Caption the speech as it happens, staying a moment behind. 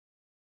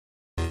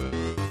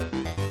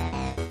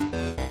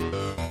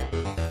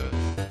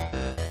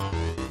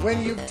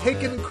When you've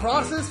taken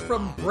crosses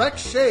from Breck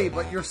Shea,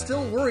 but you're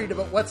still worried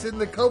about what's in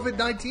the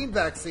COVID-19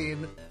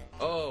 vaccine.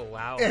 Oh,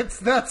 wow. It's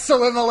That's So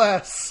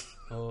MLS.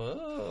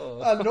 Oh.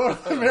 A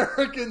North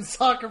American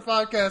soccer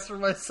podcast for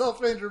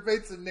myself, Andrew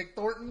Bates, and Nick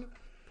Thornton.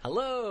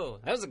 Hello.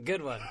 That was a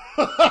good one.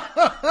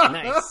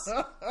 Nice.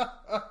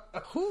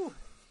 Whew.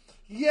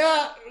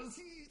 Yeah,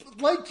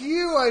 like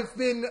you,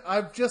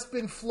 I've just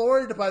been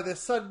floored by the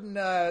sudden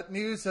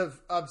news of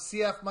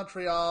CF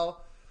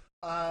Montreal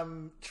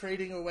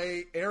trading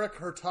away Eric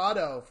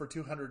Hurtado for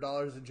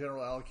 $200 in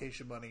general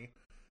allocation money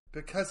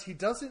because he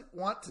doesn't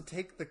want to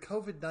take the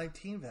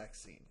COVID-19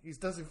 vaccine. He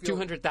doesn't feel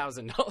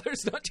 $200,000, not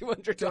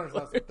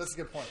 $200. That's a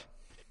good point.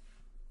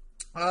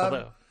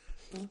 Hello.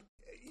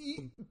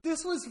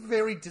 This was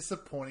very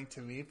disappointing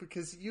to me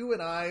because you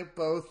and I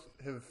both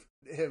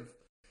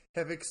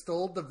have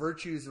extolled the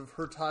virtues of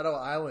Hurtado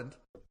Island.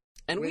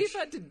 And we've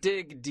had to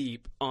dig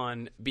deep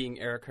on being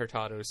Eric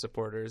Hurtado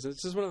supporters.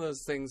 It's just one of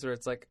those things where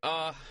it's like,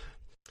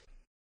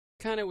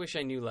 kind of wish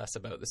I knew less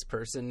about this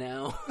person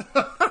now.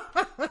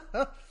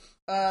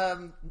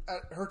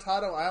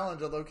 Hurtado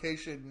Island, a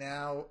location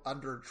now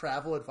under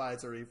travel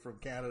advisory from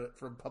Canada,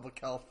 from Public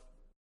Health,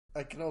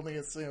 I can only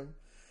assume.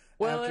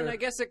 Well, and I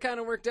guess it kind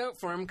of worked out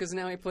for him because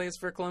now he plays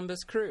for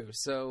Columbus Crew.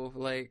 So,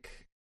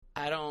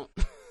 I don't...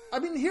 I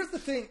mean, here's the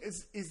thing,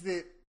 is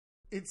that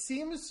it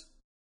seems...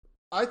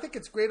 I think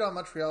it's great on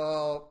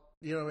Montreal,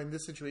 in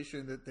this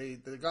situation that they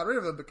got rid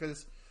of him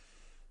because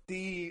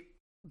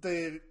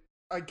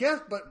I guess,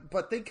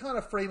 but they kind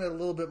of frame it a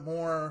little bit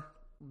more,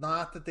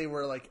 not that they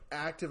were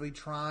actively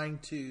trying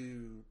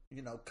to,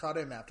 cut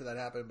him after that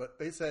happened, but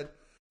they said,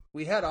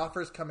 we had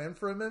offers come in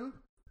from him.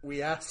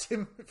 We asked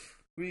him,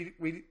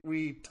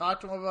 we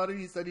talked to him about it.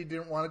 He said he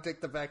didn't want to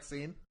take the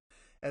vaccine.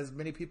 As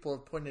many people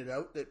have pointed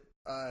out that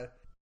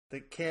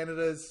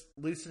Canada's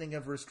loosening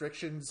of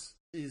restrictions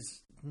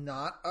is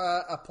not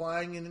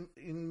applying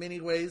in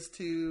many ways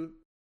to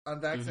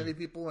unvaccinated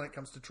people when it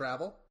comes to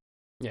travel.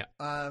 Yeah.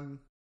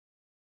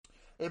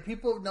 And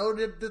people have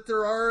noted that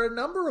there are a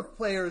number of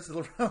players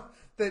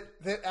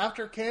that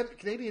after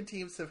Canadian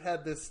teams have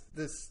had this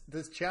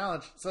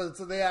challenge. So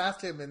they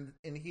asked him,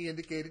 and he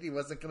indicated he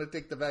wasn't going to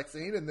take the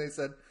vaccine, and they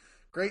said,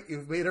 "Great,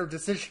 you've made our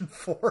decision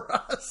for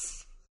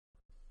us."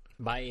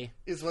 Bye.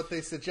 Is what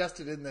they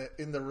suggested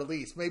in the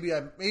release. Maybe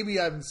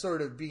I'm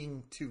sort of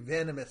being too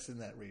venomous in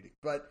that reading,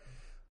 but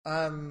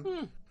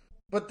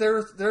but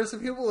there's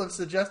some people who have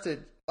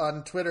suggested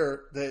on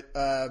Twitter that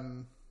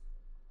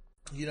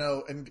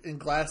and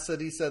Glass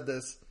City said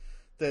this,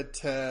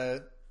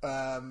 that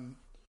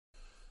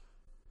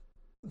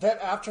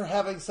after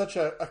having such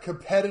a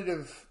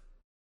competitive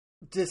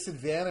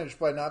disadvantage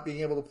by not being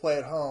able to play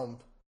at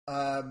home,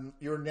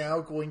 you're now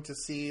going to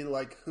see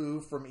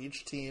who from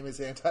each team is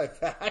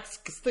anti-vax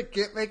because they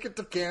can't make it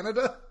to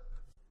Canada.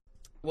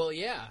 Well,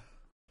 yeah.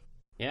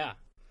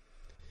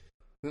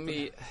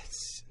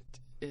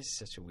 It's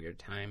such a weird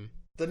time.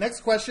 The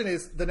next question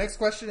is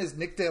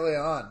Nick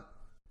DeLeon,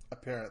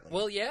 apparently.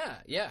 Well, yeah,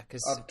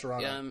 because out of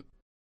Toronto.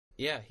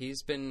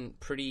 He's been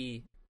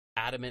pretty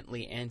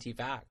adamantly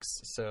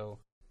anti-vax. So,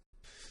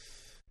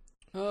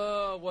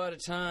 oh, what a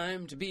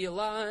time to be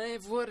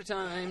alive! What a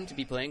time to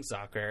be playing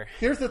soccer.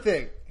 Here's the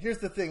thing.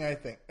 I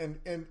think,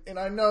 and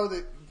I know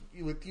that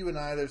with you and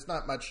I, there's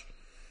not much,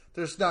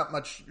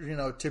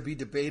 to be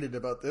debated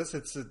about this.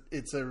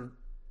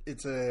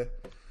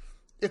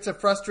 It's a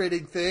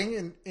frustrating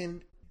thing,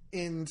 and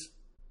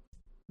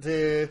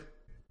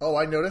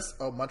I noticed.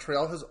 Oh,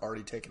 Montreal has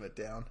already taken it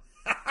down.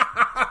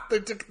 They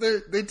took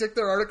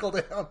their article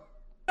down.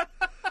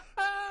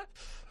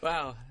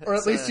 Wow. Or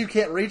at least you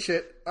can't reach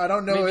it. I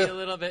don't know. Maybe a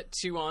little bit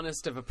too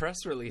honest of a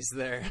press release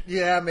there.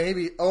 Yeah,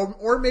 maybe.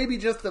 Or maybe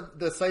just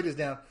the site is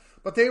down.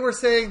 But they were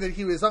saying that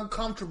he was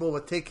uncomfortable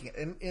with taking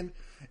it,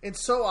 and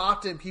so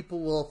often people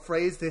will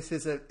phrase this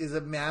as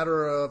a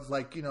matter of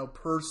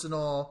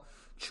personal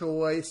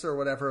choice or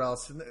whatever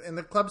else, and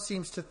the club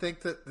seems to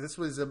think that this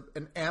was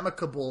an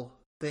amicable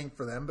thing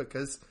for them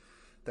because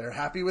they're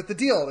happy with the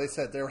deal. They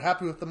said they're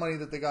happy with the money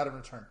that they got in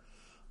return.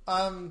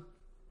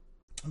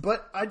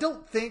 But I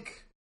don't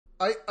think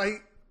I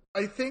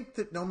think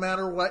that no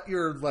matter what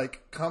your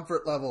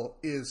comfort level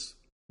is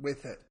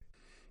with it,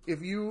 if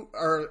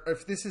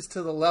this is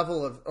to the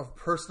level of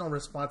personal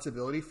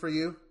responsibility for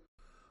you,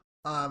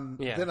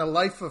 then a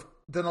life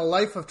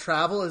of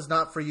travel is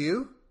not for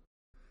you,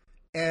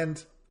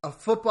 and a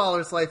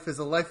footballer's life is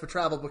a life of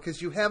travel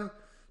because you have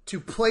to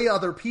play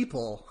other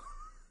people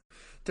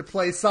to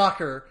play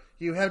soccer.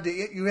 You have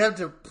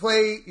to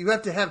play. You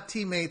have to have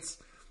teammates.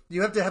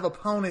 You have to have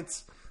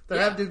opponents. There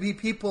have to be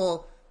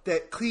people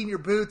that clean your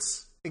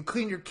boots and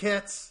clean your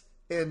kits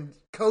and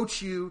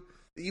coach you.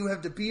 That you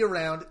have to be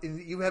around,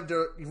 and you have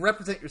to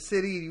represent your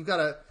city. You've got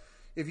to,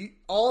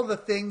 all the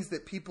things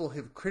that people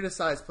have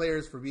criticized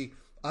players for being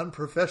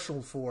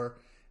unprofessional for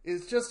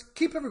is just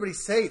keep everybody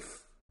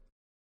safe.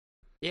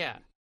 Yeah.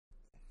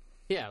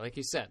 Yeah, like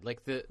you said,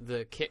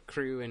 the kit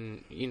crew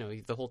and,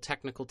 the whole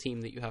technical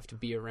team that you have to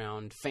be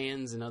around,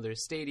 fans in other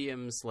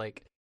stadiums.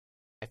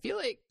 I feel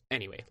like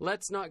anyway,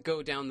 let's not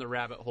go down the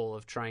rabbit hole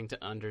of trying to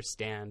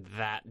understand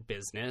that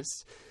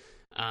business.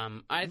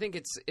 I think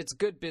it's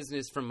good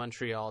business from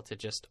Montreal to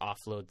just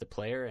offload the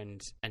player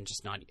and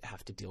just not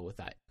have to deal with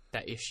that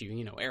issue.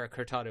 You know, Erik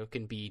Hurtado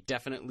can be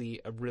definitely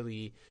a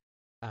really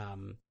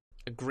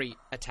a great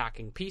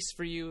attacking piece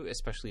for you,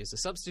 especially as a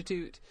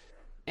substitute,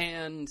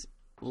 and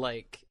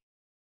like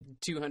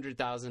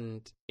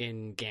 200,000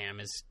 in GAM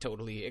is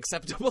totally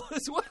acceptable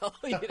as well.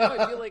 You know,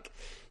 I feel like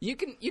you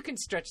can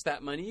stretch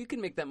that money, you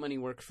can make that money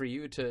work for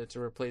you to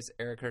replace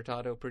Erik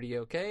Hurtado pretty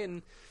okay.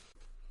 And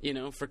you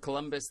know, for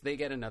Columbus, they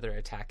get another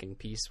attacking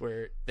piece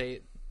where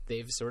they've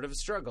sort of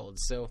struggled.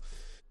 So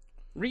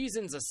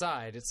reasons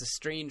aside, it's a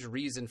strange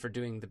reason for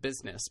doing the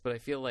business, but I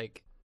feel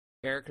like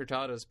Erik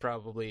Hurtado's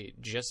probably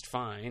just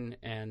fine,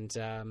 and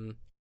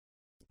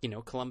you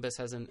know, Columbus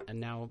has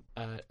now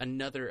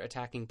another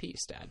attacking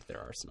piece to add to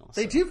their arsenal.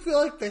 They do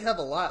feel like they have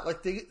a lot.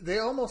 Like they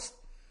almost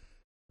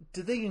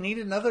do. They need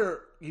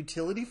another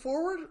utility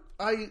forward.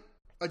 I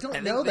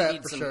don't know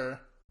that for sure.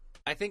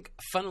 I think,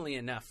 funnily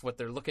enough, what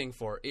they're looking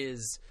for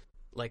is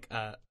like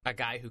a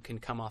guy who can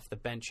come off the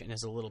bench and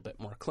is a little bit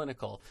more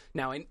clinical.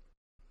 Now,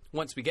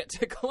 once we get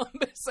to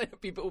Columbus, I know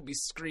people will be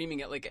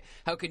screaming at, like,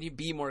 how can you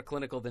be more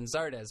clinical than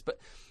Zardes? But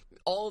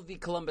all of the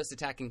Columbus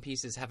attacking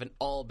pieces haven't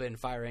all been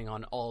firing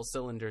on all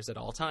cylinders at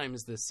all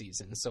times this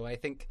season. So I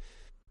think,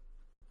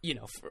 you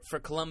know, for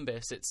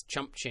Columbus, it's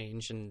chump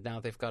change, and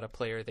now they've got a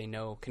player they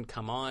know can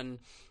come on.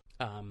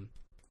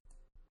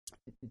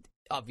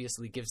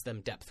 Obviously gives them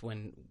depth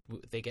when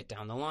they get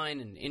down the line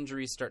and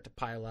injuries start to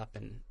pile up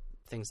and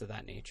things of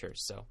that nature.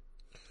 So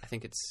I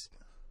think it's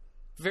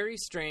very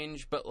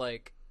strange, but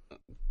like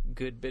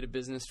good bit of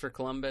business for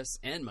Columbus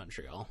and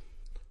Montreal.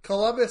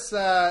 Columbus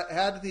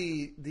had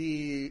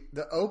the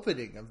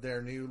opening of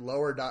their new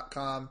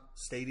Lower.com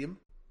stadium.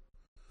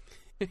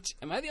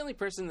 Am I the only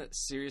person that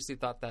seriously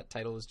thought that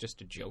title was just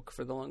a joke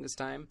for the longest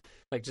time?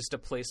 Like just a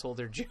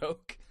placeholder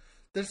joke?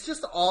 That's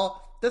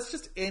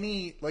just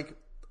any like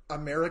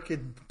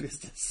American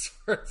business.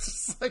 It's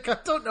just like, I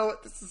don't know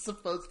what this is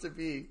supposed to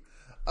be.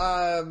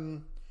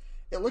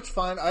 It looks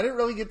fine. I didn't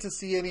really get to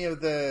see any of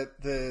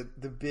the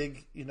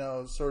big, you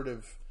know, sort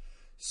of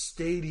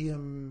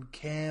stadium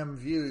cam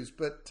views,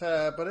 but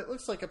it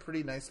looks like a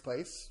pretty nice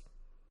place.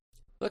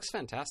 Looks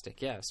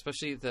fantastic, yeah.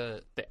 Especially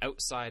the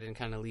outside and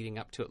kind of leading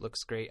up to it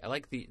looks great. I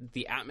like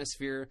the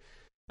atmosphere.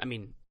 I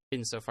mean,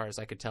 insofar as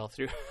I could tell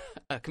through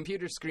a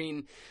computer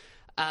screen.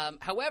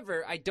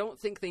 However, I don't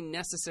think they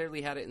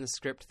necessarily had it in the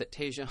script that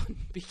Tajon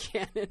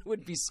Buchanan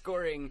would be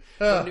scoring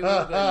for New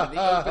England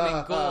the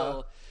opening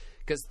goal,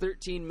 because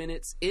 13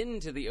 minutes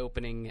into the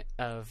opening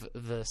of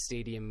the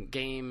stadium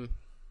game,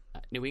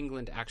 New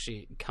England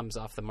actually comes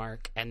off the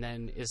mark and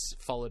then is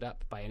followed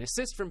up by an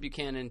assist from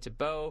Buchanan to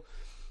Bow,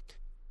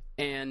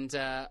 and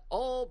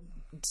all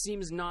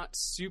seems not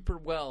super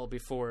well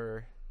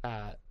before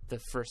the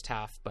first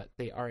half, but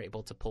they are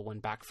able to pull one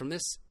back from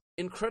this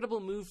incredible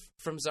move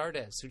from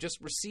Zardes, who just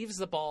receives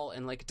the ball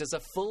and like does a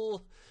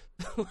full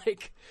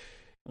like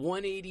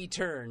 180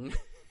 turn.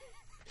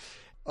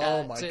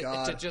 Oh my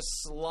god! To just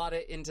slot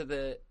it into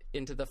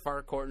the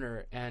far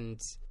corner and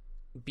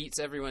beats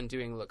everyone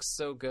doing looks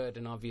so good,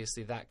 and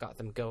obviously that got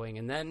them going.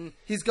 And then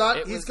he's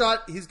got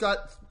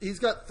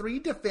 3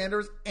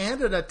 defenders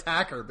and an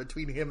attacker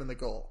between him and the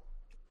goal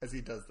as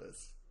he does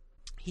this.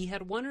 He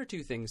had 1 or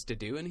 2 things to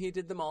do, and he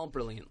did them all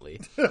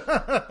brilliantly.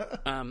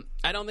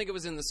 I don't think it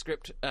was in the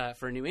script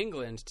for New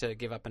England to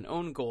give up an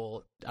own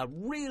goal.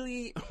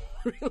 Really,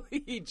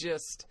 really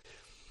just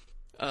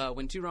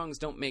when 2 wrongs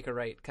don't make a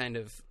right kind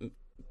of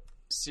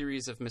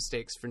series of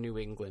mistakes for New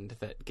England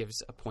that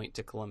gives a point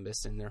to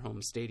Columbus in their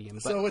home stadium.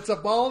 But, so it's a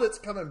ball that's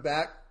coming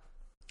back,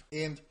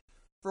 and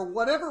for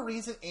whatever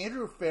reason,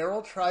 Andrew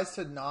Farrell tries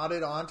to nod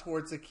it on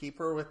towards the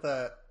keeper with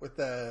the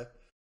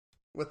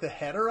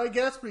header, I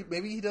guess.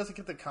 Maybe he doesn't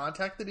get the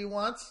contact that he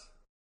wants.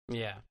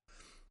 Yeah.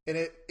 And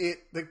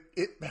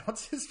it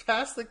bounces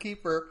past the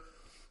keeper.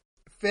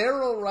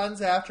 Farrell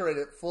runs after it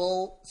at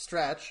full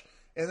stretch.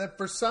 And then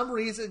for some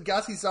reason,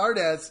 Gassi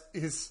Zardes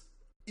is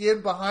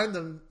in behind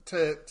them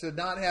to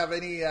not have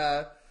any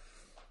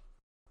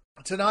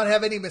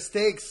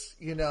mistakes,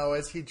 you know,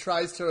 as he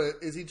tries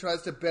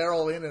to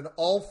barrel in, and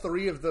all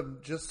 3 of them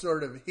just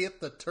sort of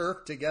hit the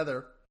turf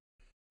together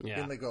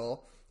in the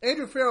goal.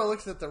 Andrew Farrell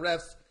looks at the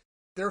refs.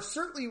 There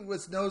certainly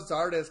was no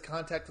Zardes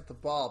contact with the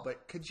ball,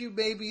 but could you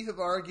maybe have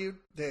argued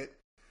that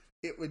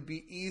it would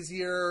be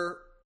easier?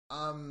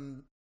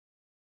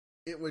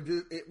 It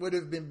would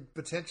have been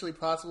potentially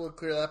possible to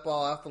clear that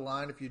ball off the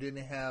line if you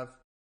didn't have,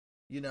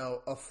 you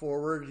know, a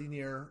forward in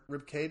your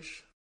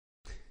ribcage.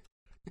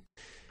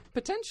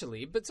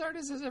 Potentially, but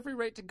Zardes has every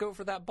right to go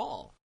for that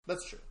ball.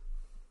 That's true.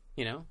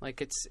 You know,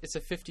 like it's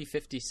a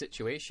 50-50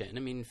 situation. I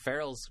mean,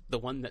 Farrell's the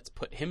one that's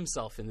put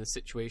himself in the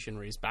situation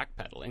where he's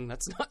backpedaling.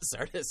 That's not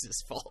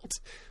Zardes' fault.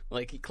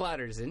 Like, he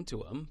clatters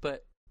into him,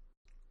 but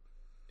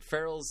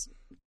Farrell's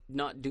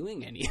not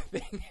doing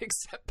anything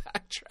except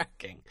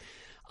backtracking.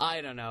 I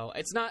don't know.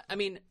 It's not, I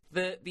mean,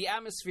 the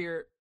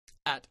atmosphere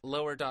at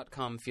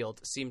lower.com field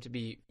seem to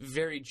be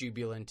very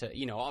jubilant.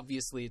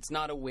 Obviously it's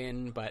not a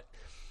win, but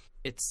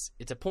it's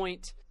a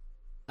point.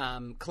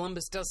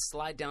 Columbus does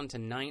slide down to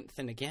 9th,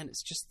 and again,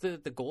 it's just the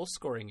goal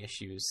scoring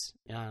issues.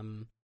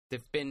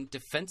 They've been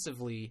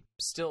defensively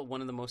still one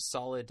of the most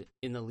solid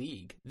in the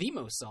league, the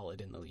most solid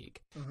in the league.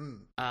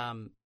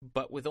 Mm-hmm.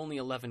 But with only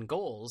 11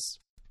 goals,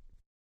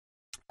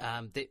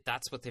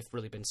 that's what they've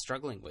really been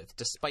struggling with,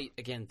 despite,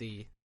 again,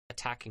 the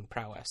attacking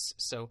prowess.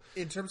 So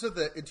in terms of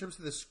the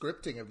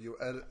scripting of you,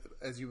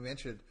 as you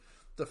mentioned,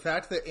 the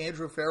fact that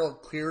Andrew Farrell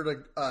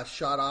cleared a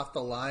shot off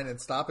the line in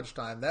stoppage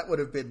time, that would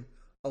have been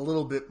a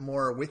little bit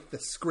more with the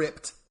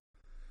script.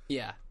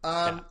 Yeah.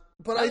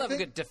 But I love a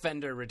good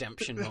defender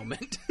redemption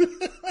moment.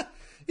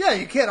 Yeah,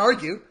 you can't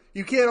argue.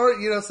 You can't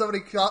argue. Somebody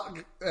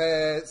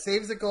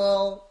saves a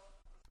goal,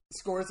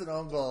 scores an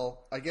own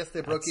goal. I guess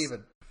they broke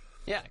even.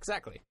 Yeah,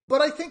 exactly.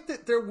 But I think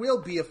that there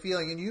will be a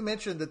feeling, and you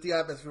mentioned that the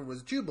atmosphere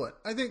was jubilant.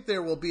 I think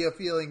there will be a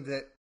feeling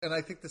that, and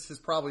I think this is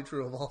probably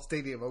true of all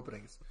stadium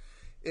openings,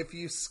 if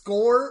you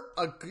score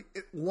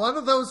one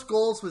of those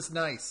goals was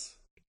nice.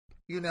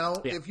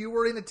 If you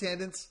were in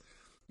attendance,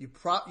 you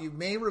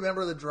may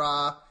remember the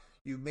draw,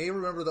 you may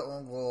remember the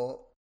own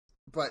goal,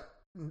 but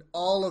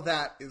all of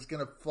that is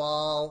going to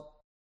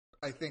fall,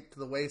 I think, to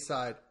the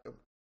wayside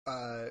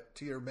to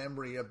your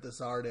memory of the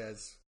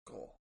Zardes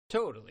goal.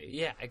 Totally.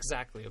 Yeah,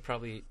 exactly.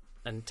 Probably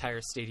an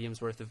entire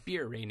stadium's worth of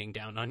beer raining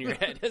down on your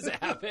head as it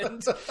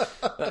happened.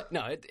 But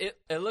no,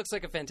 it looks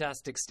like a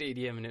fantastic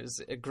stadium, and it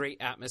was a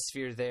great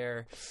atmosphere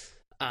there.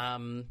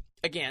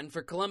 Again,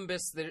 for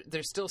Columbus,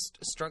 they're still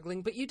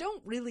struggling, but you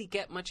don't really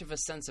get much of a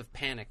sense of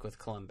panic with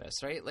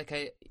Columbus, right?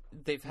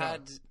 They've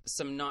had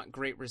some not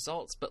great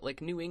results,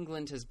 but New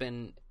England has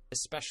been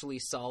especially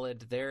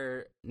solid.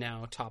 They're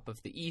now top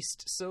of the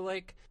East, so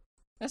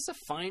that's a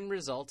fine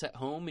result at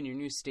home in your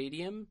new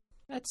stadium.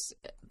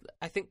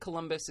 I think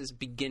Columbus is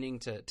beginning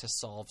to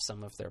solve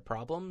some of their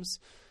problems.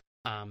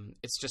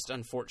 It's just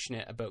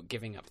unfortunate about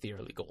giving up the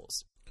early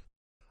goals.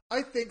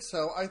 I think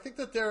so. I think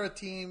that they're a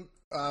team.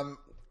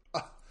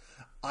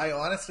 I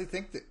honestly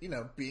think that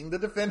being the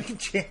defending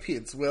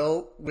champions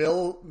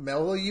will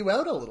mellow you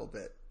out a little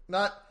bit.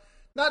 Not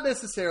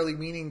necessarily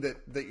meaning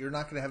that you're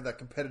not going to have that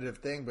competitive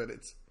thing, but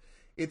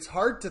it's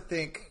hard to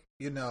think.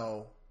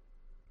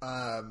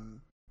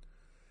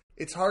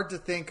 It's hard to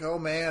think, oh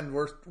man,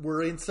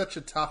 we're in such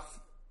a tough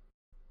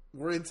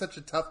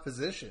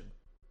position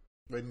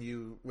when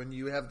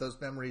you have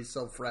those memories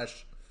so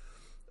fresh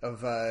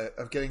of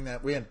getting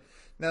that win.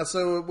 Now,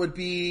 so it would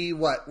be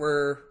what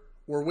we're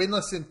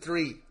winless in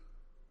 3.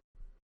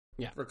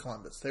 Yeah. For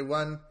Columbus, they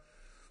won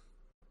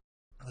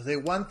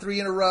 3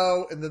 in a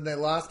row, and then they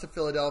lost to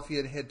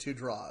Philadelphia and had 2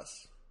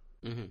 draws.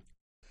 Mm-hmm.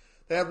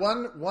 They had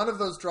one of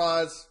those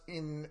draws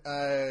in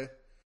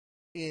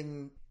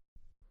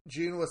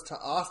June was to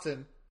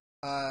Austin,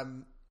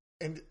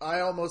 and I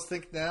almost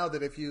think now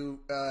that if you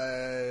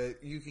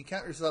can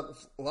count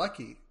yourself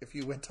lucky if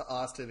you went to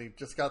Austin and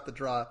just got the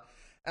draw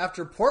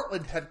after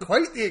Portland had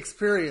quite the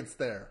experience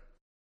there.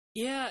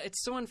 Yeah,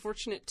 it's so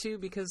unfortunate too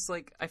because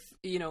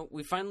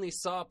we finally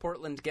saw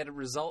Portland get a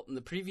result in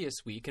the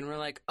previous week, and we're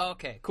like,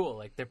 okay,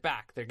 cool, they're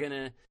back. They're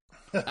gonna,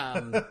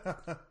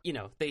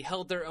 they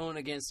held their own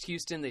against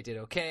Houston. They did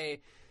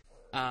okay,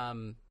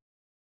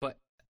 but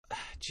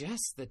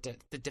just the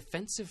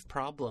defensive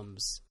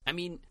problems. I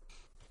mean,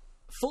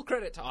 full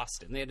credit to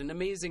Austin. They had an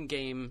amazing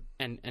game,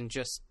 and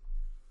just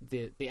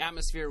the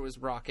atmosphere was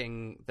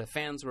rocking. The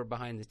fans were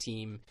behind the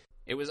team.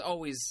 It was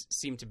always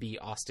seemed to be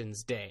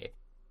Austin's day.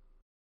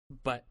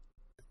 But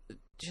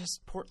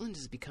just Portland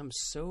has become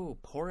so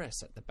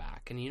porous at the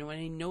back. And,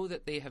 I know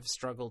that they have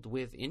struggled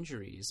with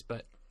injuries,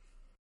 but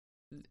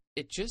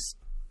it just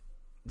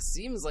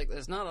seems like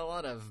there's not a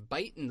lot of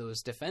bite in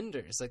those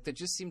defenders. They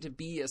just seem to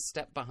be a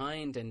step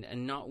behind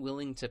and not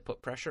willing to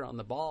put pressure on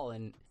the ball.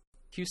 And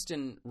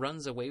Houston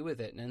runs away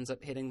with it and ends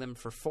up hitting them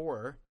for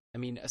 4. I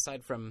mean,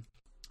 aside from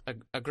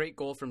a great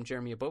goal from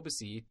Jeremy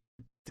Ebobisse,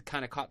 that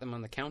kind of caught them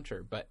on the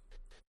counter. But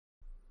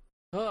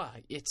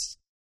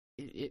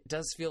it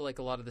does feel like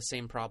a lot of the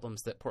same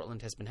problems that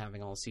Portland has been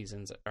having all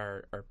seasons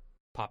are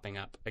popping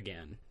up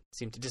again.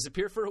 Seem to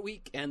disappear for a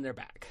week, and they're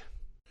back.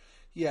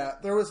 Yeah,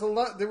 there was a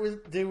lot.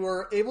 They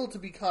were able to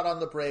be caught on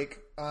the break.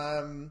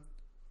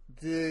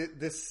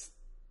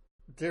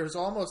 There's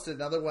almost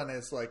another one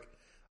is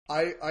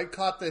I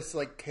caught this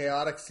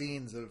chaotic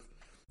scenes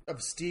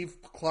of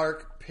Steve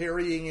Clark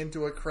parrying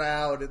into a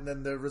crowd, and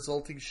then the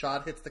resulting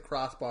shot hits the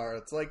crossbar.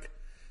 It's like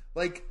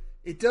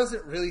it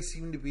doesn't really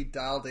seem to be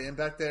dialed in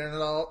back there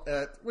at all,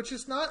 which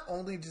is not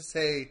only to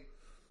say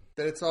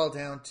that it's all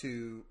down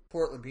to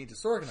Portland being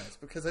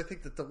disorganized, because I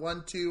think that the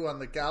 1-2 on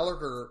the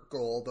Gallagher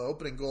goal, the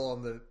opening goal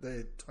on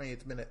the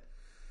 28th minute,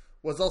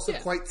 was also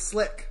quite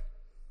slick.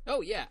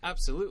 Oh, yeah,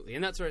 absolutely.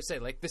 And that's where I say,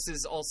 this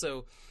is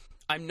also,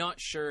 I'm not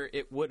sure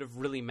it would have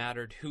really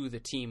mattered who the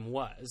team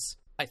was.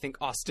 I think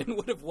Austin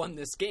would have won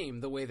this game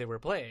the way they were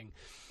playing.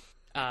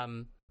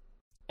 And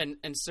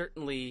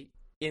certainly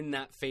in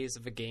that phase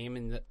of a game,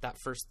 in that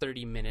first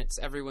 30 minutes,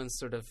 everyone's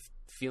sort of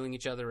feeling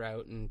each other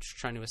out and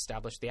trying to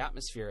establish the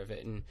atmosphere of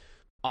it. And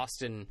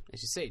Austin,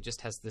 as you say,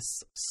 just has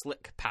this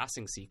slick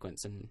passing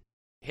sequence and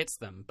hits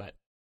them. But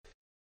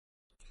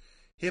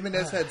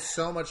Jimenez had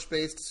so much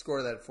space to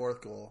score that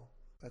fourth goal.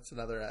 That's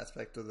another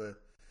aspect of the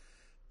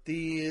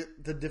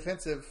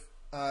defensive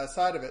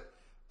side of it.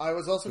 I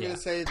was also going to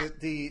say that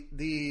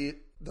the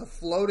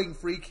floating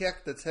free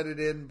kick that's headed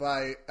in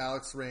by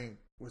Alex Ring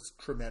was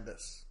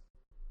tremendous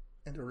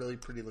and a really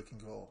pretty looking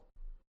goal.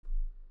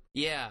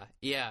 Yeah.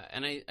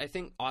 And I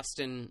think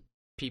Austin,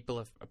 people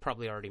have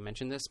probably already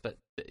mentioned this, but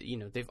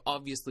they've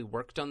obviously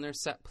worked on their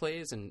set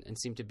plays and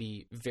seem to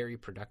be very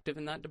productive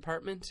in that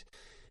department.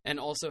 And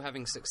also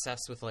having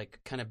success with like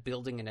kind of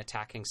building an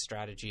attacking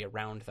strategy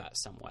around that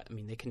somewhat. I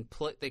mean, they can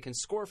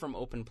score from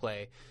open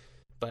play,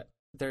 but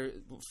they're,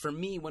 for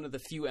me, one of the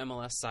few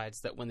MLS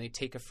sides that when they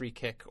take a free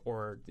kick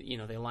or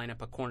they line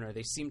up a corner,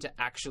 they seem to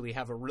actually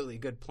have a really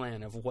good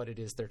plan of what it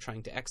is they're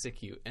trying to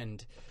execute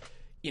and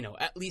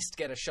at least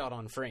get a shot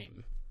on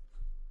frame.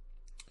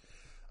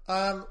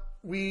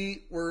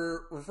 We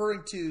were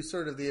referring to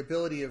sort of the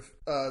ability of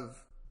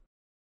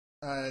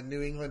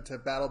New England to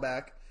battle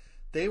back.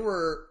 They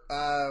were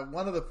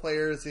one of the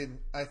players in,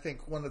 I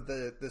think, one of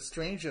the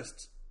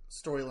strangest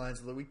storylines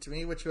of the week to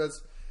me, which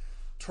was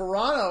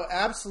Toronto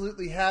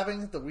absolutely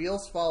having the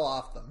wheels fall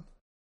off them.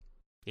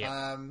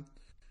 Yeah.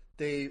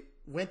 They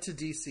went to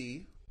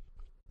DC,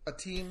 a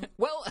team...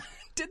 Well,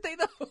 did they,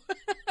 though?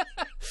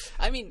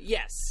 I mean,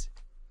 yes.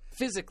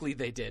 Physically,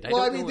 they did. They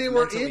were in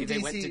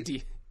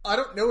DC. I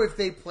don't know if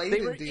they played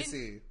in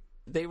DC.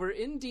 They were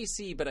in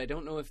DC, but I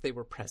don't know if they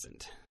were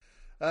present.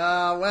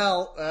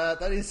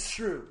 That is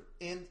true.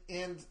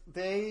 And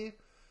they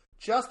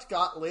just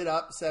got lit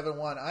up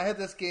 7-1. I had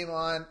this game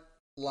on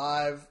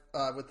live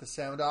with the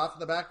sound off in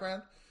the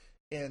background,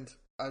 and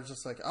I was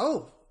just like,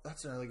 oh,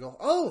 that's an early goal.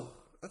 Oh,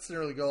 that's an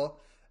early goal.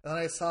 And then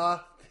I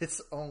saw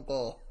this own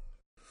goal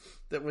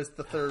that was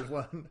the third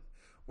one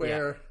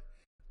where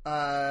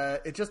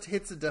it just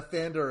hits a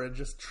defender and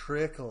just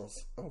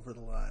trickles over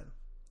the line.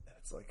 And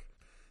it's like,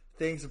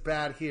 things are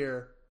bad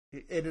here.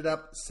 It ended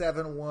up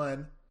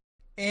 7-1.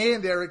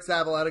 And Eric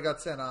Zavaleta got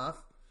sent off,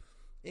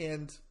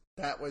 and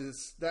that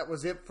was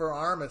it for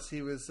Armas.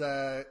 He was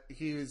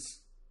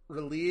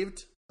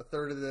relieved a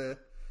third of the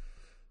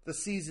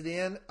season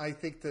in. I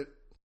think that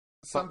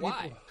some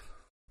people.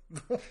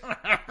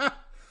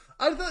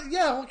 I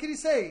thought, what can you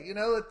say?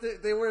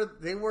 They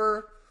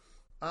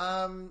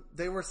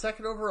were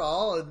second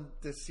overall, and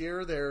this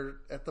year they're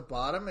at the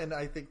bottom. And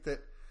I think that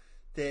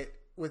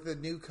with a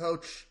new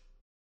coach,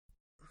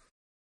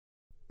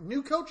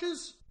 new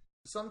coaches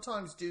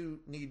sometimes do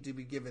need to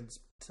be given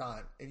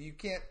time, and you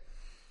can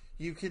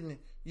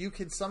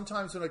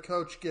sometimes when a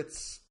coach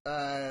gets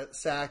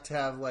sacked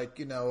have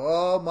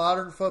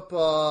modern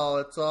football,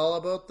 it's all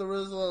about the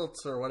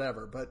results or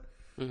whatever, but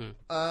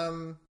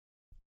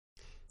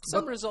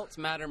some results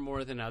matter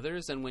more than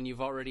others, and when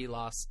you've already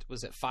lost,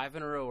 was it 5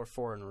 in a row or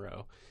 4 in a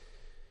row?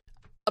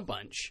 A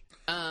bunch.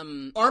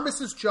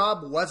 Armas's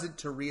job wasn't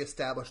to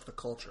reestablish the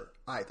culture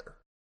either.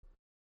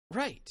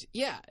 Right.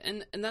 Yeah.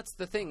 And that's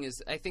the thing,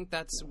 is I think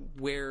that's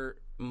where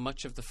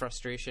much of the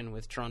frustration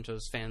with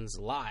Toronto's fans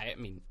lie. I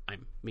mean,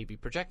 I'm maybe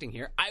projecting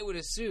here. I would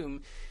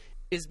assume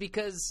is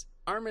because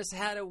Armas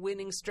had a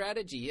winning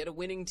strategy. He had a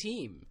winning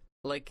team.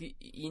 Like,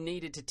 you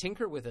needed to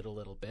tinker with it a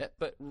little bit,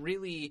 but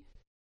really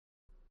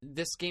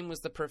this game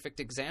was the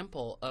perfect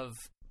example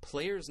of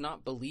players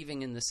not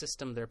believing in the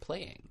system they're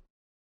playing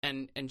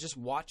and just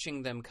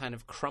watching them kind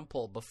of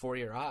crumple before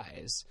your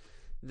eyes.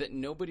 That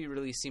nobody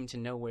really seemed to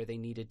know where they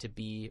needed to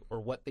be or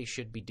what they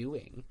should be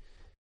doing.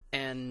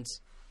 And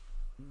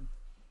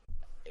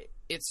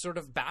it's sort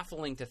of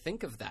baffling to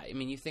think of that. I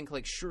mean, you think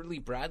like surely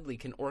Bradley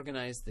can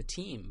organize the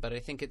team, but I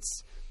think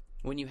it's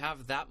when you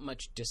have that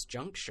much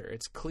disjuncture,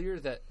 it's clear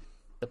that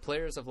the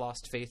players have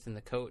lost faith in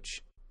the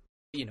coach,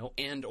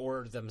 and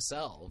or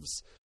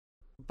themselves.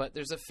 But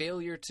there's a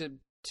failure to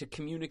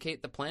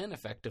communicate the plan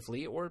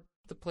effectively, or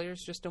the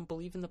players just don't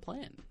believe in the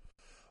plan.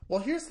 Well,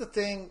 here's the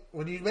thing.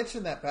 When you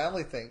mentioned that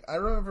Bradley thing, I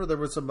remember there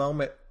was a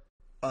moment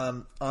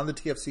on the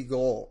TFC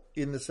goal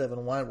in the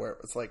 7-1 where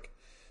it was like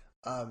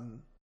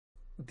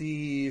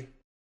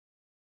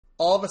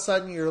all of a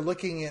sudden you're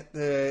looking at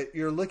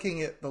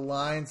the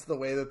lines the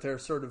way that they're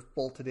sort of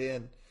bolted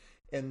in,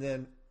 and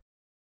then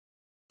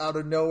out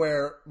of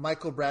nowhere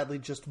Michael Bradley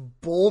just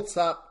bolts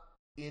up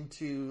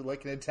into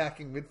like an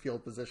attacking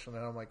midfield position,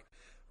 and I'm like,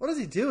 what is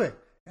he doing?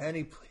 And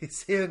he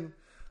plays in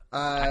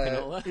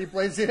he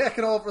plays in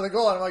Akinola for the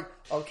goal, and I'm like,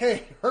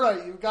 okay, all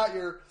right,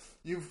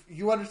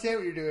 you understand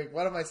what you're doing.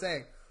 What am I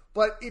saying?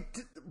 But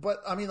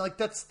I mean, like,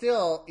 that's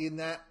still in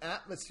that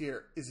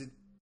atmosphere is an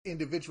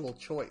individual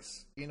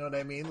choice. You know what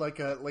I mean? Like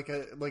a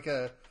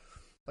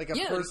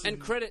person. And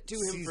credit to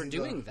him for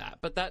doing that.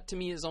 But that to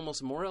me is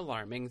almost more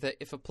alarming, that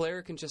if a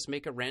player can just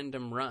make a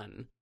random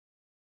run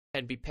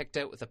and be picked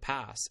out with a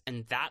pass,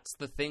 and that's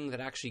the thing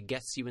that actually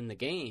gets you in the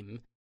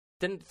game,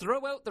 then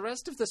throw out the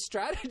rest of the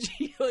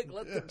strategy. Like,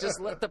 let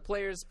the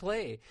players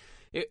play.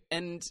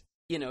 And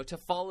to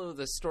follow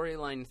the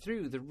storyline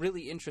through, the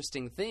really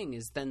interesting thing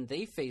is then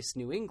they face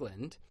New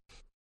England,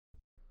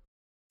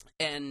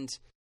 and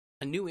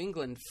New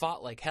England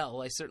fought like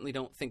hell. I certainly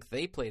don't think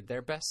they played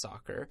their best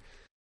soccer,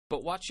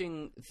 but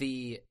watching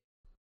the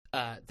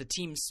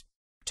teams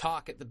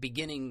talk at the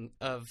beginning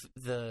of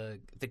the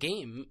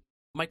game,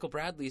 Michael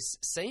Bradley's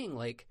saying,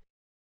 like,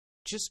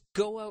 just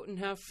go out and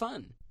have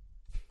fun.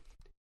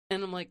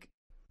 And I'm like,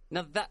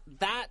 now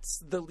that's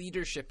the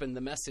leadership and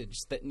the message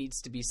that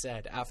needs to be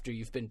said after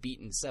you've been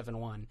beaten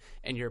 7-1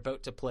 and you're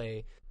about to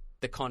play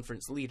the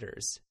conference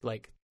leaders,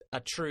 like a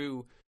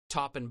true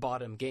top and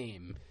bottom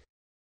game.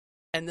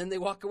 And then they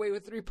walk away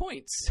with 3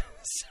 points.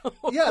 So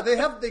yeah, they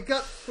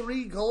got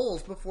 3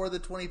 goals before the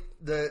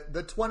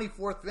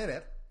 24th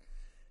minute.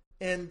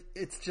 And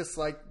it's just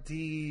like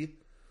I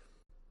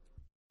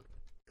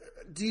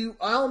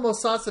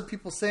almost saw some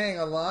people saying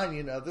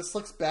online, this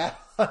looks bad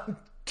on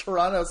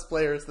Toronto's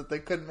players that they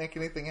couldn't make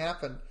anything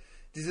happen.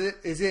 Do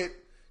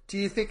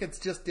you think it's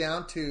just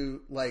down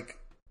to like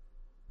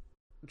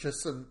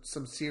just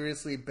some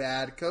seriously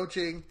bad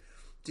coaching?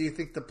 Do you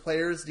think the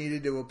players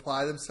needed to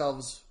apply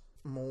themselves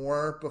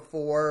more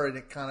before, and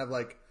it kind of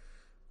like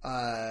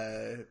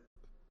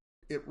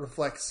it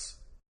reflects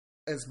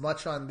as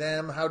much on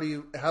them? How do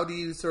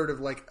you sort of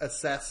like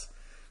assess,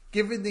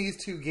 given these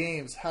 2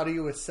 games, how do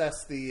you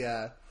assess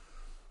the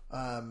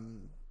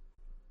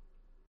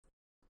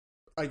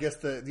I guess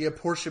the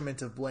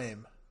apportionment of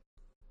blame?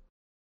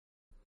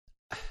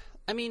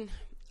 I mean,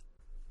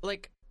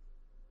 like,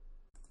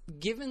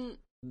 given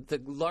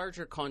the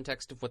larger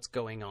context of what's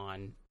going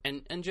on,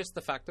 and just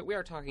the fact that we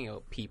are talking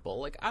about people,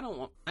 like, I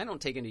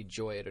don't take any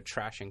joy out of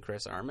trashing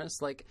Chris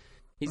Armas. Like,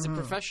 he's a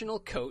professional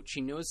coach.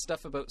 He knows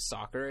stuff about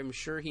soccer. I'm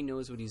sure he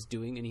knows what he's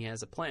doing and he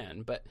has a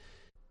plan. But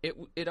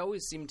it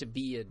always seemed to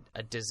be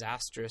a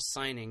disastrous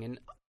signing. And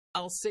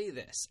I'll say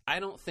this: I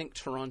don't think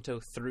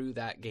Toronto threw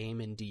that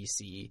game in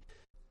DC.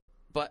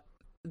 But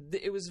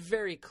it was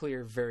very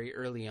clear very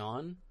early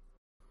on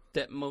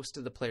that most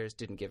of the players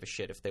didn't give a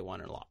shit if they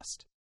won or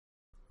lost.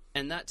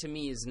 And that to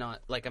me is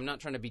not, like, I'm not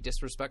trying to be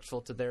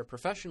disrespectful to their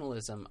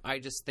professionalism. I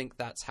just think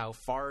that's how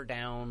far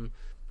down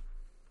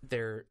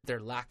their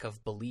lack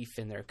of belief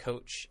in their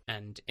coach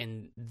and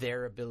in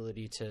their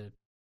ability to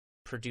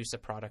produce a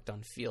product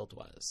on field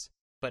was.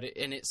 But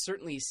it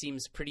certainly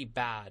seems pretty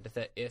bad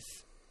that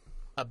if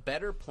a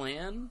better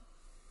plan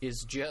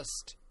is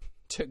just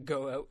to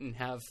go out and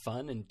have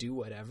fun and do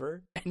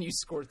whatever, and you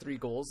score 3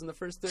 goals in the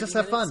first 30 minutes.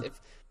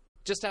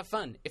 Just have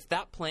fun. If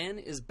that plan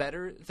is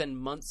better than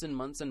months and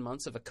months and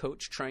months of a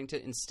coach trying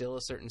to instill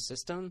a certain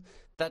system,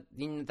 that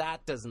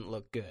doesn't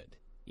look good,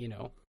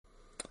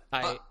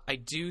 I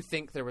do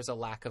think there was a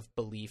lack of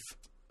belief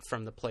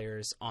from the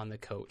players on the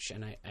coach,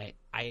 and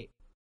I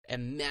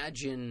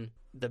imagine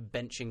the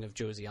benching of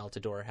Josie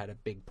Altidore had a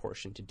big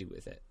portion to do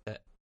with it.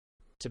 That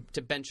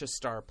to bench a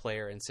star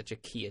player in such a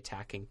key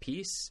attacking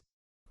piece,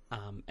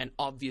 and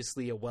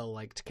obviously a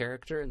well-liked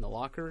character in the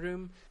locker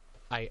room,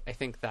 I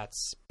think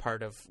that's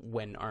part of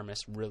when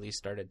Armas really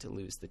started to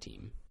lose the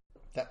team.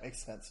 That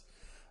makes sense.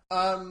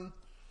 I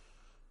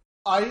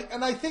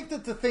think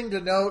that the thing to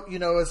note,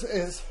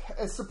 as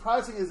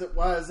surprising as it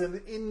was,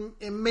 and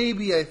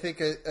maybe I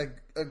think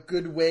a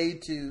good way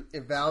to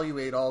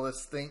evaluate all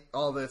this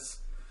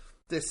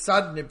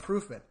sudden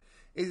improvement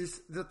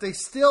is that they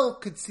still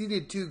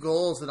conceded 2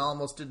 goals and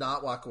almost did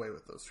not walk away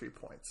with those 3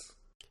 points.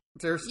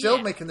 They're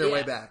still making their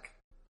way back.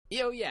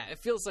 Oh yeah, it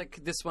feels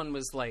like this one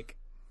was like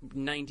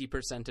 90%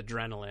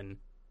 adrenaline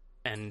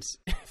and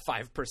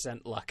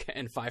 5% luck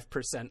and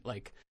 5%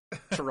 like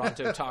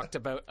Toronto talked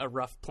about a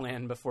rough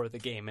plan before the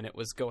game and it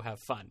was go have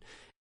fun.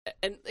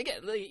 And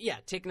again, yeah,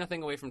 take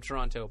nothing away from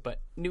Toronto,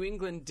 but New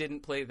England didn't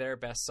play their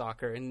best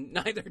soccer and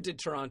neither did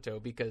Toronto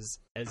because,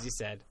 as you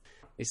said,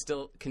 they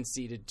still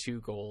conceded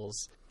 2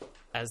 goals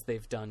as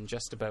they've done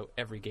just about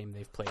every game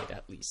they've played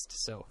at least.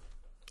 So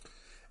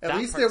At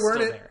least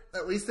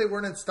they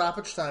weren't in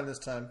stoppage time this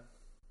time.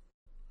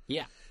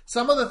 Yeah.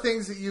 Some of the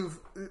things that you've,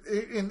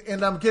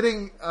 and I'm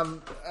getting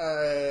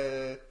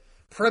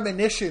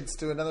premonitions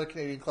to another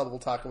Canadian club we'll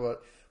talk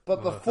about.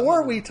 But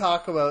before we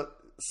talk about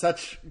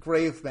such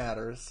grave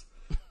matters,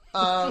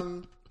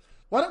 why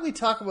don't we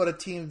talk about a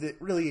team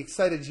that really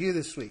excited you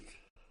this week?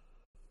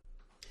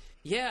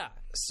 Yeah.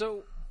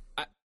 So,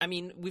 I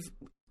mean,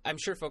 I'm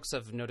sure folks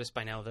have noticed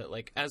by now that,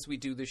 like, as we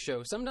do the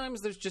show,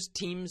 sometimes there's just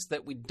teams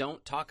that we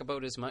don't talk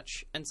about as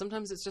much, and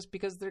sometimes it's just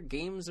because their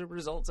games or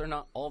results are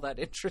not all that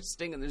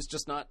interesting, and there's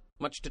just not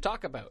much to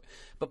talk about.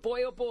 But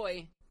boy, oh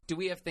boy, do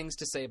we have things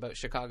to say about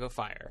Chicago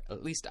Fire.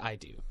 At least I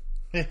do.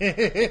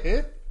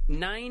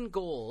 9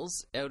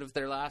 goals out of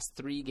their last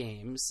 3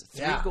 games,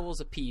 3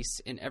 goals apiece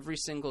in every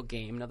single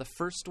game. Now, the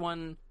first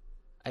one,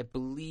 I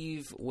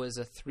believe, was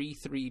a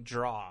 3-3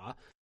 draw.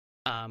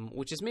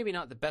 Which is maybe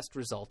not the best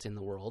result in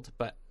the world,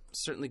 but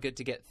certainly good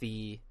to get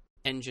the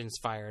engines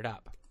fired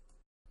up.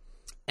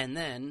 And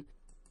then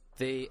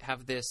they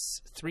have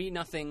this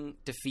 3-0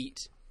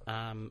 defeat,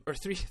 or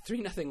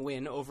 3-0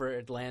 win over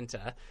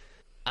Atlanta.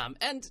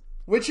 And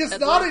Which is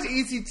not an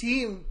easy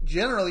team.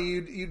 Generally,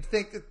 you'd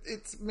think that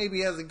it's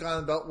maybe hasn't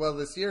gone about well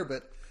this year,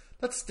 but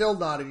that's still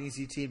not an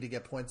easy team to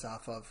get points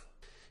off of.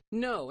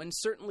 No, and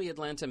certainly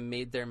Atlanta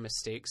made their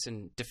mistakes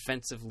and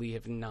defensively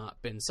have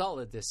not been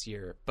solid this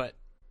year. But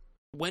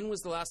when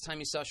was the last time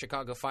you saw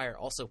Chicago Fire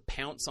also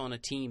pounce on a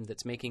team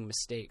that's making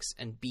mistakes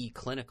and be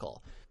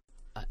clinical?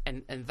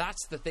 And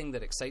that's the thing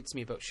that excites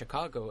me about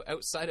Chicago,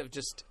 outside of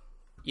just,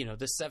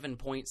 the 7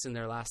 points in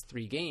their last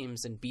 3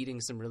 games and beating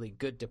some really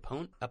good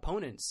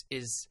opponents,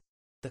 is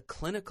the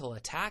clinical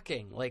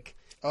attacking. Like,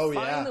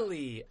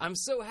 finally, I'm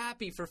so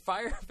happy for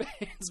Fire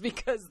fans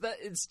because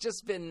it's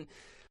just been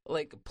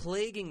like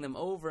plaguing them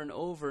over and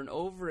over and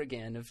over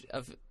again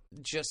of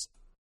just,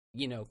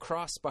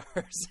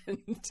 crossbars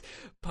and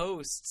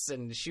posts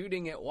and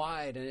shooting it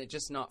wide and it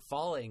just not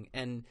falling.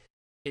 And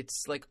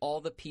it's like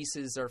all the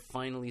pieces are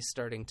finally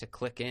starting to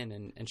click in,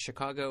 and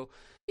Chicago,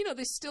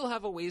 they still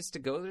have a ways to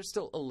go. They're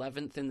still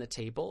 11th in the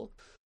table.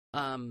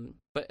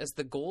 But as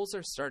the goals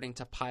are starting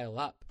to pile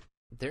up,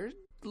 they're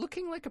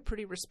looking like a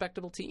pretty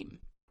respectable team.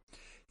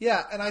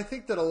 Yeah, and I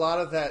think that a lot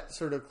of that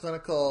sort of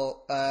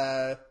clinical,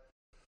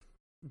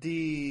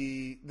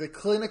 the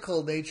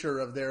clinical nature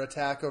of their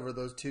attack over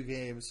those 2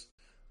 games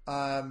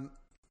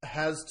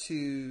has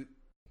to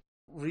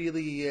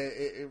really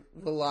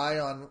rely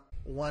on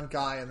one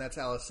guy, and that's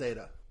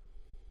Aliseda.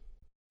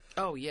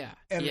 Oh yeah,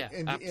 and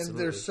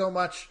there's so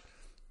much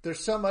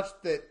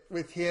that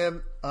with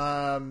him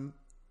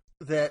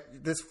that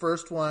this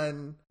first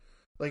one,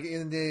 like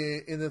in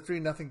the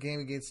 3-0 game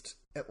against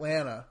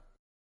Atlanta,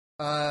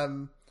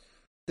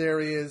 there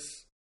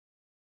is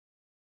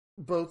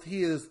both.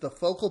 He is the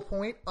focal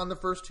point on the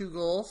first 2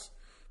 goals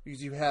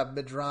because you have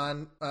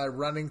Medran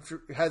running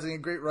through, having a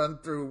great run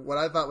through what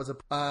I thought was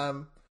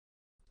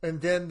and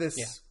then this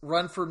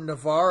run from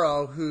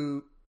Navarro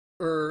who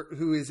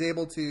is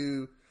able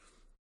to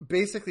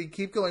basically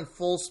keep going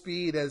full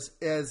speed as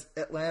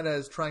Atlanta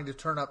is trying to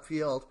turn up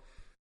field,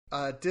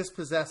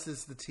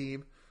 dispossesses the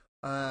team,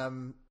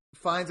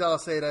 finds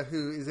Aliseda,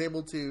 who is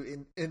able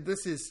to, and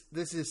this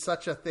is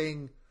such a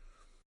thing.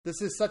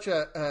 This is such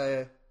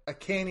a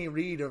canny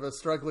read of a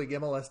struggling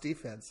MLS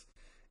defense,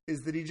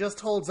 is that he just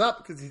holds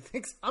up because he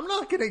thinks, I'm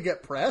not going to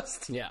get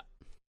pressed. Yeah.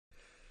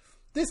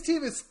 This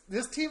team is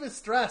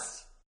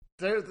stressed.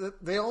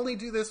 They only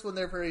do this when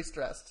they're very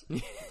stressed.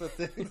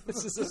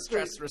 This is a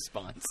stress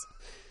response.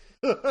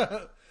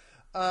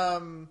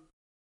 And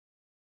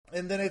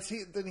then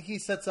he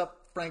sets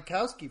up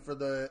Frankowski for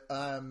the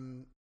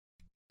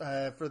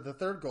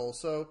third goal.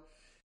 So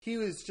he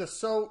was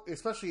just so,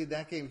 especially in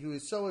that game, he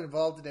was so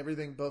involved in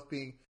everything, both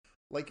being,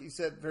 like you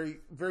said, very,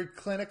 very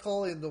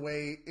clinical in the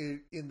way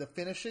in the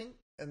finishing,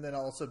 and then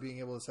also being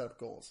able to set up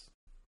goals.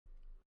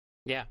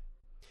 Yeah,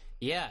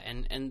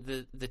 and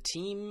the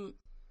team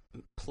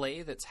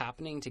play that's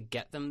happening to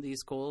get them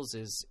these goals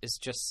is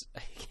just,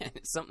 again,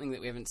 it's something that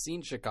we haven't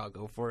seen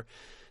Chicago for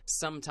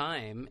some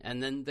time.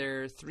 And then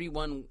their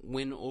 3-1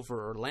 win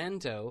over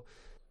Orlando,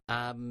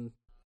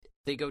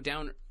 they go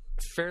down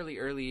fairly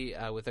early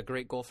with a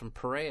great goal from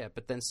Perea,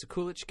 but then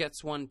Sekulic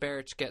gets one,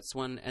 Beric gets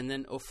one, and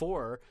then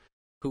Ofor,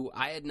 who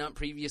I had not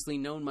previously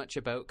known much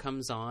about,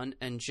 comes on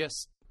and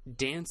just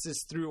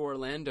dances through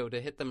Orlando to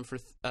hit them for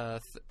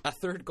a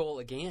third goal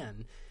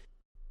again.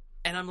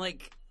 And I'm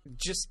like,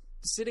 just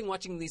sitting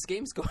watching these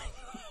games going,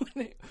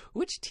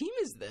 which team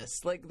is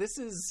this? Like, this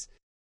is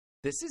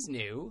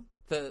new.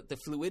 The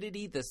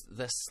fluidity,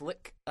 the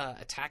slick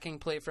attacking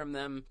play from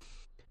them.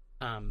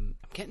 I'm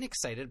getting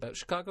excited about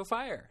Chicago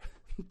Fire.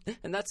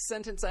 And that's a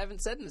sentence I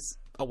haven't said in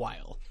a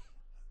while.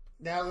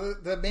 Now,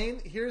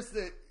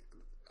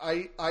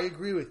 I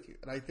agree with you,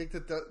 and I think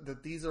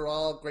that these are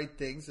all great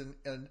things,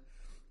 and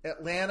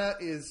Atlanta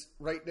is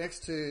right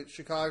next to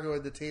Chicago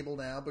at the table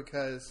now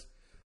because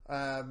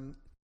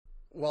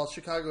while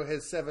Chicago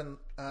has seven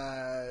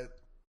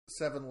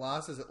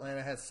losses,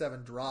 Atlanta has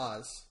 7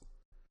 draws.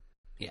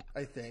 Yeah,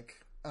 I think,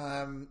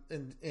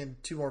 and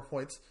 2 more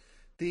points.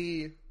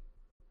 The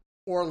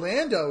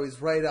Orlando is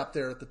right up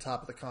there at the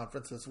top of the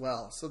conference as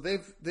well. So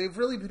they've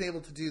really been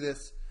able to do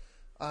this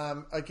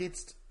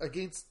against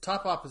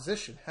top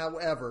opposition.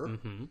 However,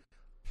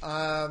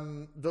 the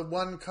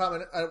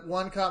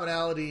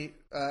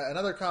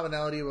another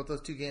commonality about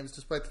those 2 games,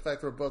 despite the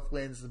fact they were both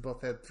wins and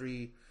both had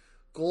 3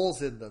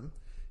 goals in them,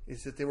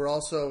 is that they were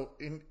also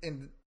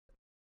in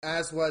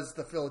as was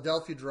the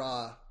Philadelphia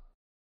draw,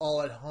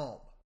 all at home,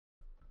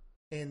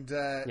 and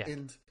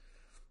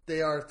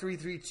they are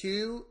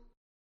 3-3-2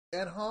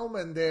 at home,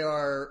 and they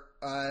are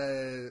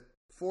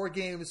 4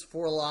 games,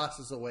 4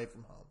 losses away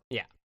from home.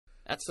 Yeah,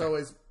 that's so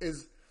fair.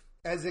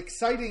 As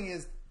exciting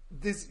as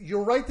this.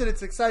 You're right that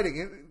it's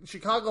exciting.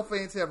 Chicago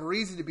fans have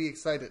reason to be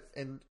excited,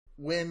 and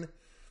when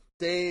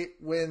they're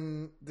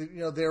in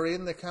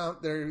the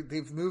count,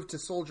 they've moved to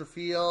Soldier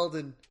Field,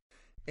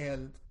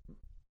 and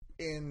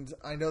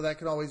I know that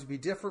can always be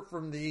different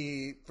for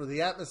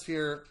the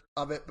atmosphere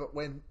of it, but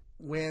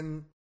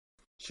when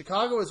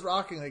Chicago is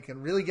rocking, they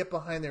can really get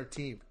behind their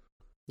team.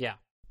 Yeah.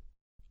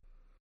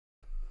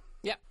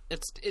 Yeah,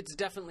 it's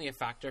definitely a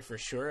factor for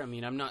sure. I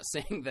mean, I'm not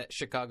saying that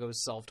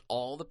Chicago's solved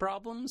all the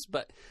problems,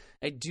 but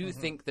I do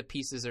think the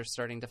pieces are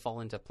starting to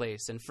fall into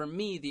place. And for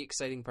me, the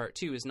exciting part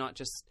too is not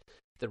just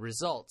the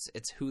results;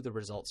 it's who the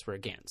results were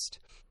against.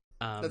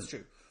 That's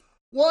true.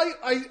 Well,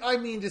 I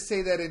mean to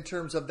say that in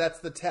terms of that's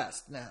the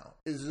test now.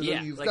 Is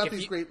you've got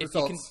these great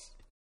results.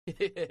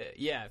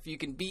 If you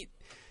can beat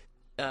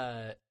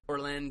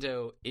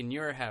Orlando in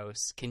your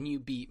house, can you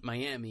beat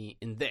Miami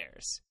in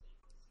theirs?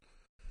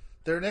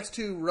 Their next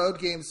two road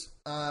games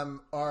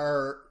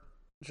are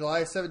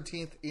July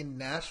 17th in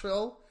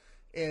Nashville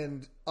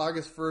and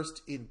August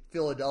 1st in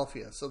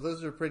Philadelphia. So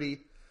those are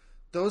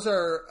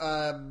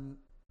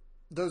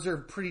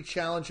pretty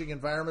challenging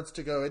environments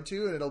to go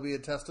into, and it'll be a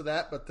test of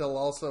that. But they'll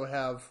also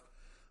have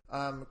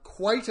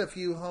quite a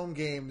few home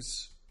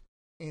games.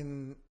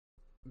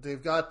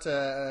 They've got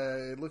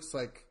it looks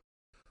like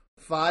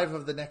 5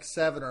 of the next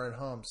 7 are at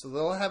home, so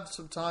they'll have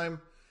some time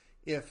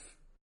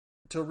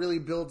to really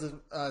build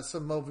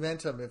some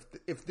momentum.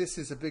 If this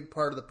is a big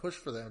part of the push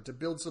for them, to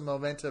build some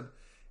momentum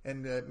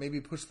and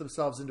maybe push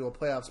themselves into a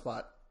playoff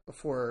spot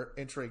before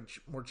entering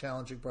more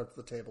challenging parts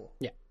of the table.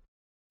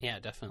 Yeah,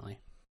 definitely.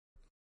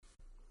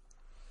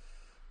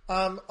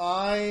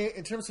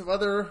 In terms of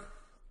other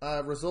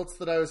results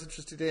that I was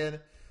interested in,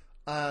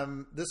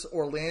 this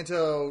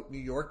Orlando New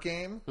York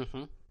game,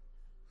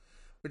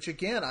 which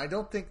again, I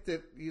don't think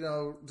that,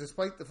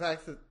 despite the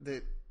fact that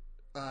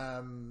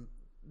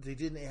they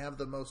didn't have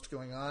the most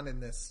going on in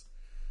this,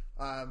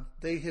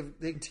 they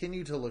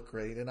continue to look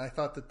great, and I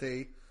thought that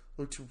they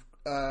looked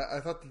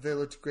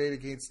great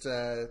against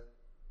New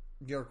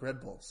York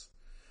Red Bulls.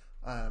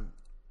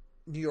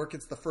 New York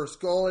gets the first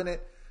goal in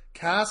it.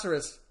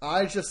 Cáceres,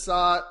 I just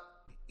saw it.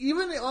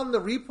 Even on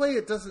the replay,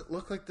 it doesn't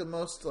look like the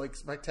most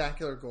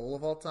spectacular goal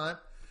of all time,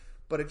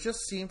 but it just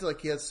seemed like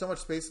he had so much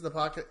space in the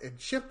pocket and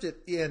chipped it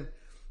in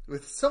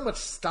with so much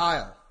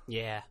style.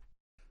 Yeah.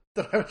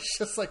 That I was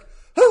just like,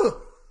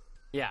 whew!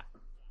 Yeah.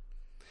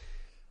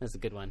 That's a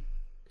good one.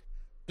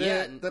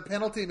 The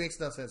penalty makes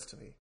no sense to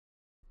me.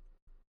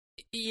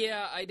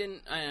 Yeah, I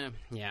didn't...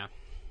 yeah.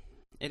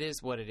 It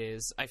is what it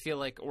is. I feel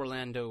like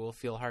Orlando will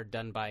feel hard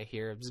done by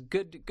here. It was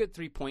good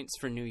 3 points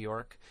for New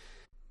York.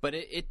 But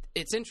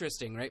it's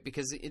interesting, right?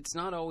 Because it's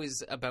not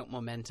always about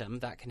momentum.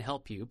 That can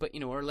help you. But,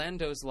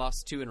 Orlando's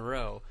lost 2 in a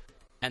row,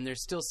 and they're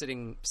still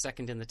sitting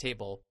second in the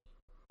table.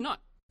 Not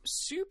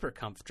super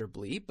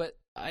comfortably, but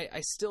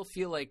I still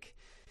feel like,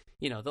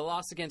 the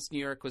loss against New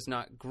York was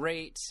not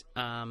great.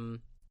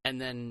 And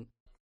then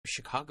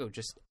Chicago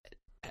just,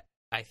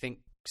 I think,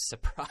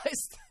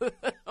 surprised them.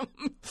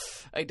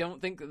 I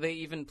don't think they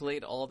even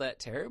played all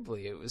that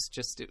terribly. It was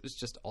just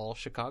all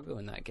Chicago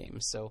in that game.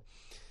 So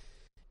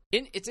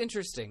it's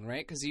interesting,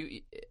 right? Because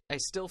I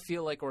still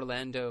feel like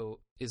Orlando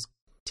is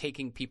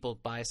taking people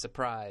by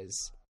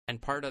surprise,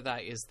 and part of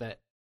that is that,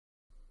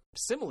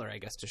 similar, I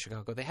guess, to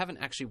Chicago, they haven't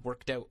actually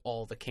worked out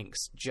all the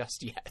kinks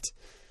just yet.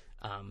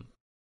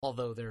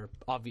 Although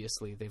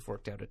they've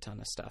worked out a ton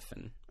of stuff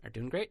and are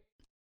doing great.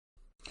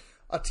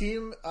 A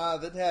team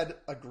that had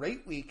a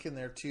great week in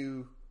their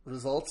 2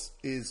 results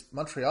is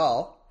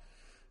Montreal,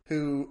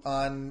 who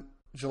on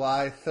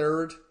July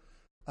 3rd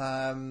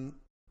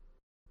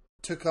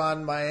took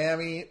on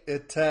Miami.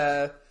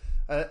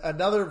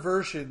 Another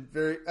version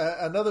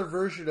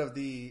of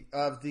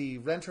the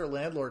renter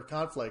landlord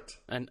conflict.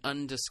 An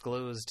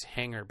undisclosed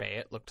hangar bay,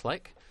 it looked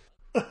like.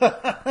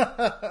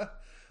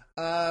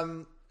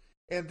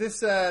 And this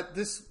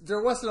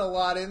there wasn't a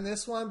lot in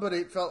this one, but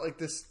it felt like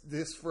this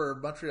for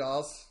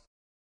Montreal's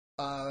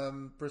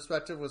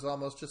perspective was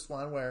almost just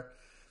one where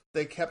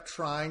they kept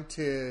trying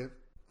to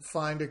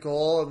find a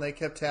goal, and they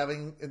kept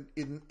having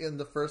in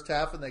the first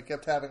half, and they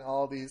kept having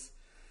all these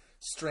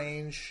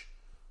strange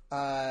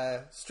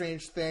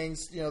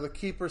things. The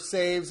keeper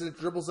saves and it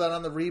dribbles out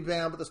on the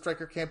rebound, but the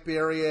striker can't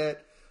bury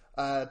it.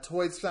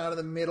 Toyd's found in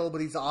the middle, but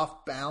he's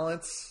off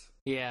balance.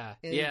 Yeah,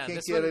 and he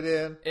can't get it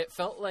in. It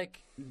felt like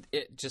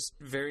it just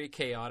very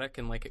chaotic,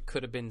 and like it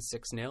could have been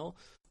 6-0.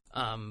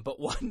 But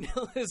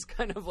 1-0 is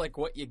kind of like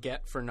what you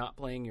get for not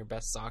playing your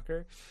best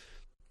soccer.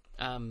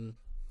 And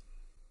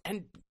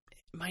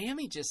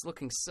Miami just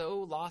looking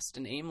so lost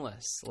and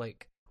aimless,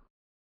 like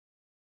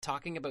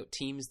talking about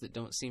teams that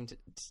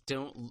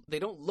they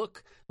don't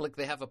look like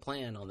they have a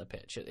plan on the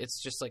pitch. It's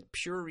just like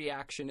pure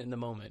reaction in the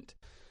moment.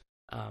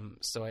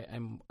 So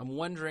I'm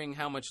wondering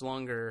how much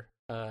longer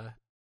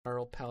our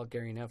old pal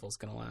Gary Neville's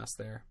going to last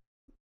there.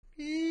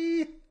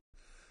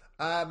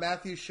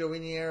 Matthew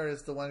Chouinier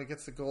is the one who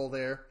gets the goal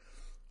there.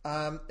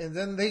 And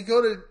then they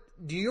go to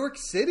New York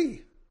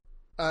City.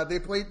 They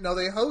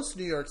host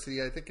New York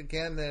City. I think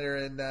again they're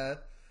in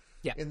the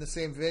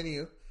same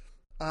venue.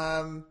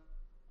 That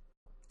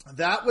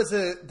was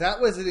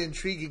an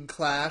intriguing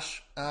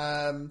clash.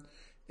 And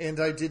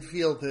I did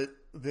feel that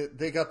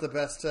they got the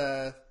best.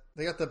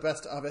 They got the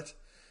best of it.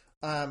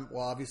 Well,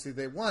 obviously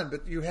they won,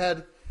 but you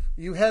had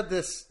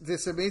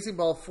this amazing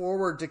ball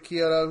forward to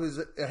Kyoto, who's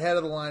ahead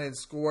of the line and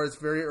scores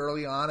very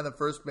early on in the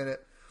first minute.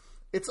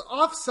 It's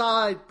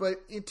offside,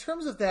 but in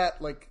terms of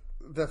that, like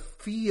the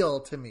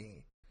feel to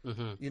me,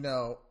 Mm-hmm. You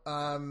know,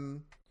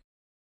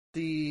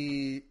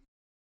 the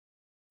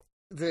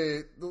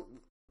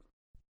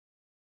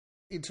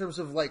in terms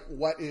of like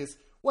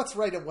what's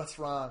right and what's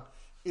wrong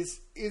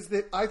is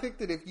that I think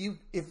that if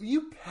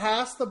you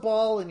pass the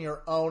ball in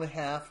your own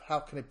half, how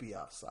can it be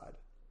offside?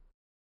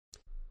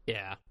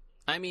 Yeah.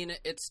 I mean,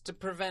 it's to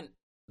prevent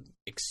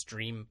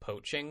extreme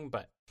poaching,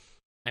 but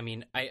I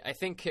mean, I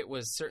think it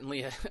was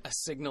certainly a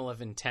signal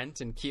of intent,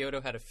 and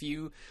Kyoto had a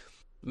few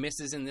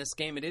misses in this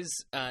game. It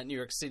is New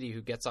York City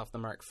who gets off the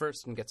mark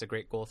first and gets a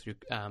great goal through,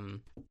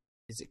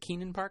 is it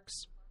Keenan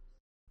Parks?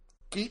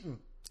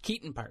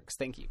 Keaton Parks,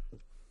 thank you.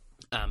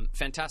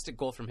 Fantastic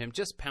goal from him,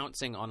 just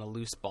pouncing on a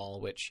loose ball,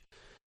 which,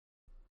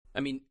 I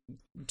mean,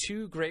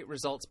 2 great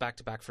results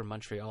back-to-back for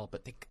Montreal,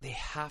 but they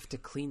have to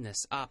clean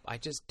this up. I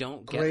just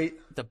don't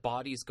get the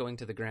bodies going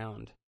to the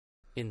ground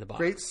in the box.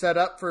 Great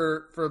setup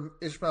from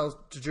Ismail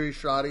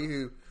Tajiri-Shradi,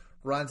 who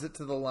runs it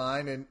to the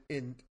line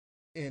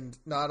and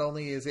not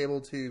only is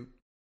able to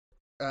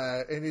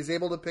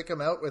pick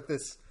him out with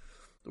this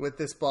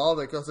ball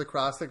that goes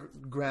across the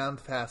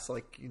ground fast,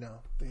 like, you know,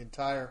 the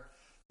entire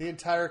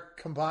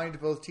combined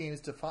both teams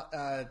to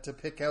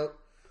pick out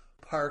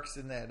Parks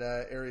in that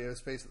area of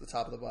space at the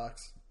top of the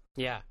box.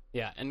 Yeah,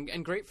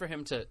 and great for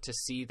him to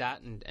see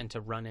that and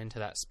to run into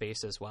that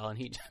space as well, and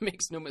he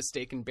makes no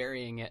mistake in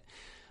burying it.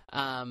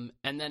 And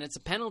then it's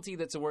a penalty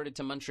that's awarded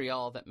to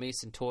Montreal that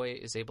Mason Toye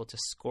is able to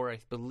score, I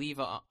believe,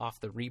 off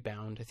the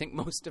rebound. I think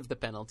most of the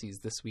penalties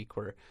this week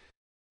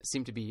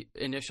seemed to be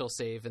initial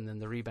save, and then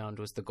the rebound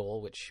was the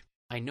goal, which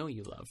I know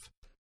you love.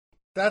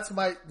 That's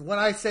when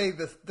I say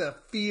the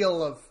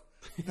feel of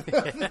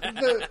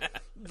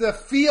the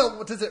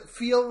feel. Does it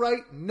feel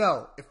right?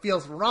 No, it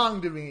feels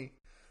wrong to me.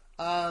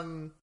 I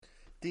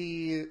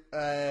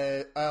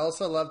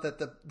also love that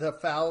the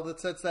foul that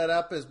sets that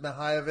up is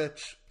Mihajlovic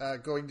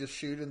going to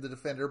shoot, and the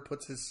defender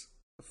puts his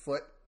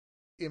foot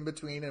in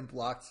between and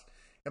blocks,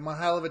 and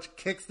Mihajlovic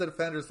kicks the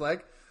defender's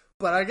leg.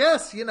 But I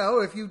guess, you know,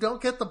 if you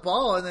don't get the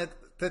ball and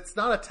that's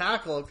not a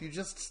tackle, if you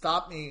just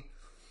stop me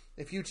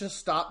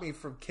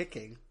from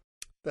kicking.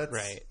 That's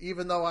right.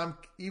 Even though I'm,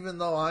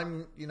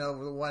 you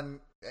know, the one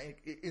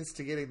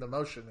instigating the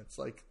motion, it's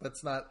like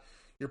that's not.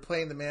 You're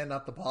playing the man,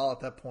 not the ball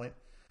at that point.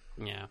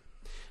 Yeah,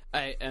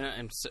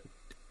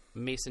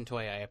 Mason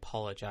Toye. I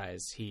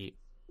apologize. He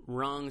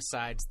wrong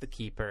sides the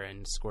keeper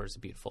and scores a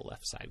beautiful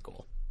left side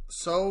goal.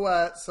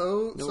 So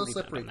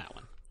slippery. On that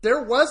one.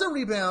 There was a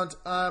rebound.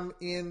 Do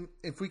you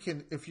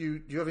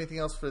have anything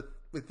else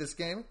with this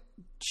game?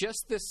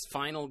 Just this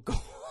final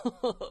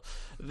goal,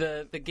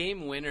 the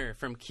game winner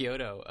from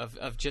Kyoto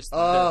of just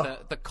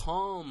the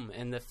calm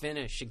and the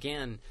finish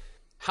again.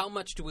 How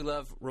much do we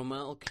love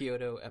Romel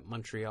Kyoto at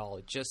Montreal?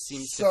 It just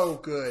seems so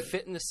good,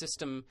 fit in the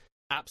system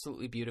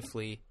absolutely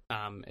beautifully.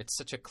 It's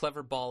such a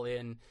clever ball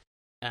in,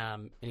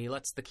 and he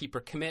lets the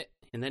keeper commit,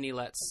 and then he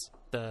lets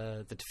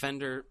the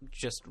defender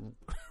just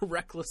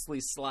recklessly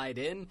slide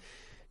in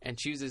and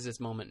chooses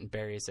his moment and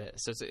buries it.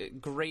 So it's a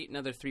great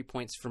another 3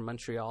 points for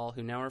Montreal,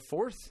 who now are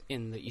 4th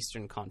in the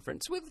Eastern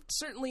Conference, with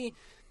certainly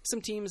some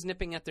teams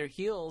nipping at their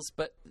heels,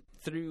 but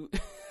through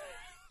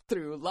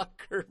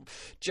luck or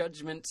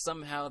judgment,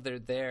 somehow they're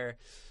there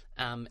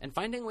and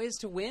finding ways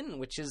to win,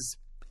 which is,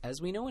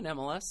 as we know in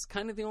MLS,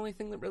 kind of the only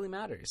thing that really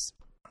matters.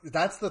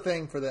 That's the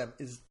thing for them,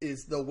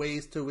 is the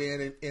ways to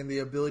win and the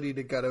ability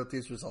to gut out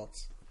these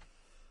results.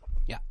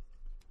 Yeah.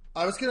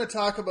 I was going to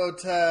talk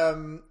about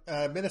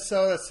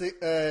Minnesota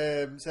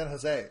San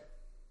Jose.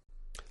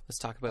 Let's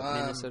talk about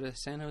Minnesota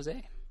San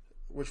Jose,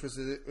 which was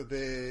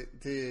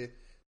the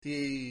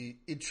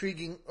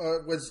intriguing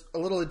was a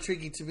little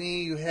intriguing to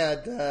me. You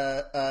had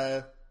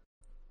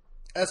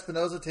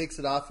Espinoza takes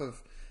it off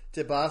of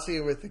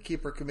Dibasi with the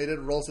keeper committed,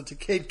 rolls it to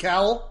Cade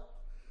Cowell,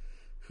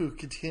 who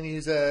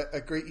continues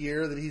a great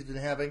year that he's been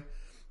having.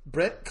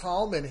 Brent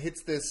Kallman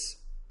hits this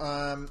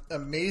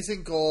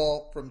amazing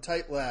goal from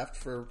tight left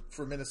for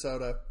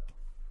Minnesota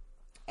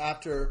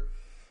after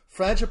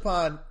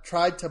Frangipan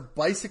tried to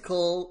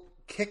bicycle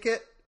kick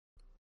it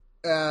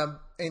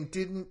and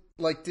didn't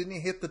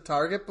hit the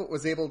target, but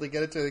was able to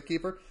get it to the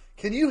keeper.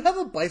 Can you have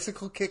a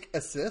bicycle kick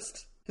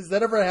assist? Has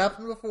that ever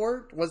happened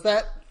before? Was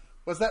that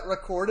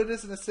recorded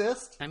as an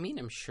assist? I mean,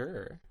 I'm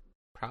sure,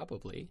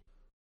 probably.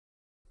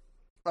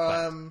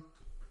 Frangipan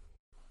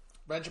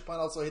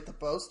also hit the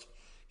post.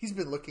 He's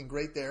been looking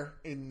great there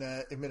in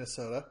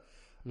Minnesota.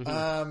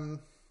 Mm-hmm.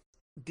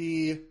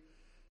 The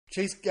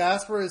Chase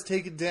Gasper is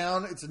taken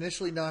down. It's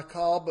initially not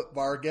called, but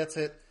VAR gets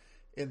it.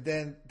 And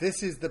then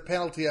this is the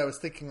penalty I was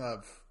thinking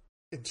of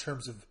in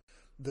terms of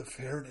the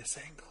fairness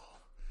angle,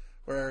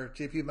 where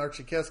JP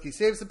Marcinkowski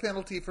saves the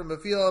penalty from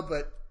Avila,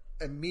 but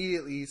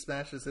immediately he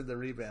smashes in the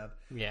rebound.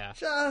 Yeah.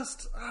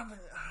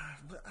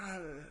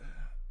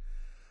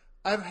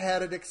 I've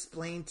had it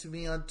explained to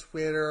me on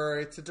Twitter.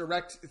 It's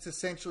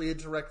essentially a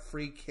direct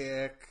free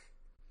kick.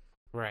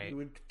 Right. You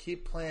would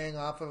keep playing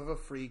off of a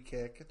free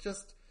kick. It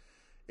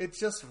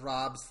just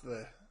robs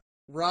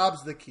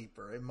the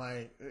keeper.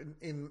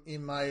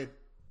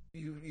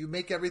 You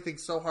make everything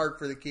so hard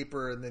for the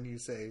keeper, and then you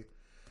say,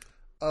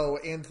 "Oh,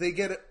 and they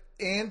get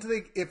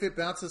if it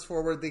bounces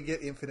forward, they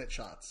get infinite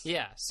shots.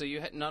 Yeah, so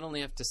you not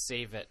only have to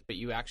save it, but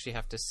you actually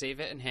have to save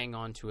it and hang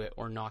on to it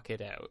or knock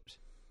it out.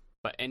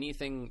 But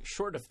anything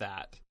short of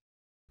that,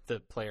 the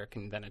player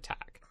can then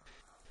attack.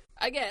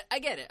 I get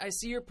it. I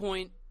see your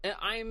point.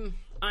 I'm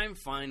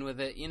fine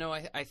with it. You know,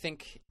 I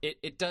think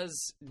it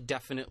does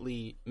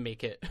definitely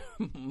make it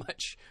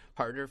much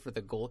harder for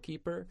the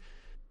goalkeeper.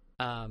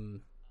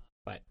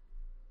 But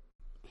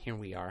here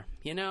we are.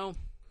 You know,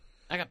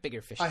 I got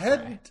bigger fish to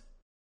fry.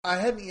 I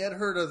hadn't yet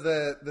heard of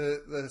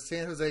the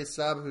San Jose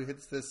sub who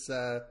hits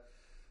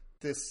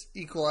this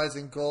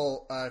equalizing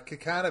goal,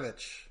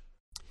 Kikanovic.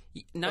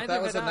 Neither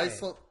that was had a I.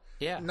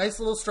 nice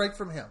little strike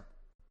from him.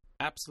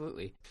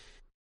 Absolutely.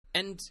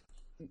 And,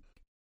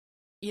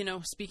 you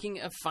know,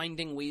 speaking of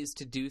finding ways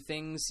to do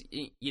things,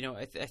 you know,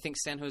 I think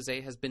San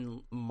Jose has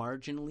been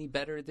marginally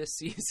better this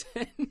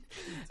season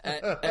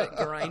at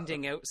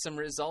grinding out some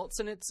results.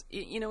 And it's,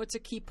 you know, it's a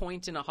key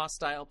point in a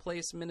hostile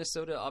place.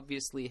 Minnesota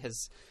obviously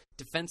has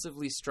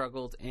defensively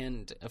struggled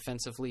and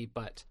offensively,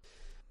 but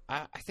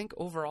I think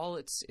overall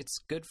it's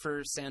good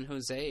for San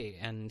Jose.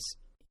 And,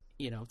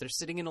 you know, they're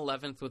sitting in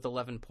 11th with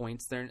 11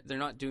 points. They're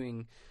not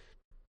doing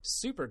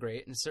super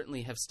great and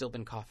certainly have still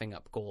been coughing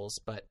up goals,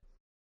 but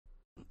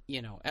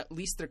you know, at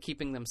least they're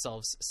keeping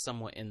themselves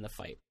somewhat in the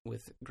fight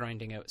with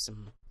grinding out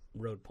some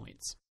road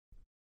points.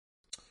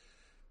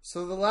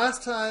 So the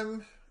last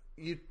time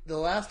we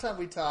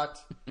talked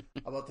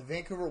about the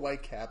Vancouver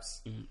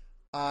Whitecaps,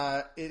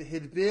 it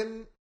had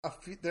been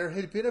there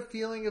had been a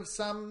feeling of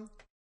some,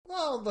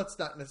 well, let's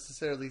not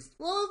necessarily,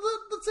 well,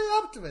 let's say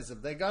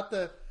optimism. They got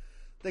the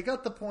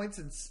points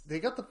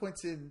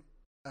in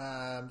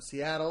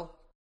Seattle.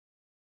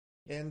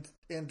 And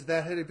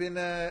that had been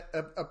a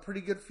pretty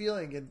good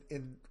feeling,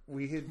 and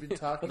we had been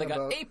talking about.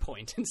 Well, they got a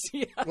point in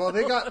Seattle. Well,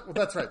 they got.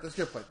 That's right. That's a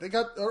good point. They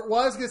got. I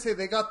was going to say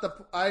they got the.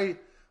 I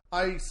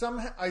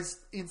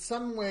in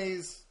some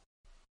ways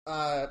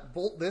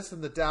bolt this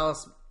and the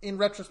Dallas. In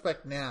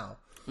retrospect, now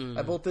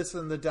I bolt this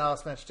and the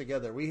Dallas match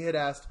together. We had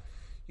asked,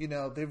 you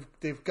know,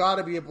 they've got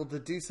to be able to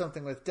do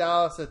something with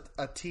Dallas,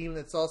 a team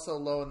that's also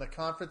low in the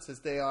conference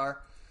as they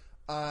are.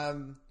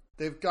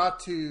 They've got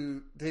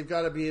to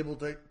be able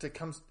to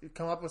come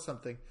up with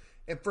something.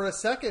 And for a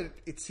second,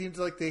 it seems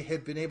like they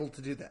had been able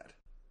to do that.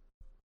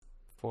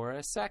 For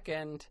a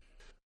second.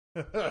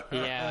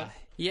 Yeah.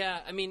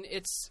 I mean,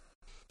 it's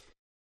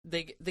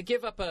they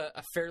give up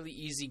a fairly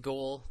easy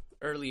goal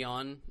early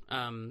on.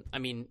 I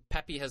mean,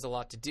 Pepe has a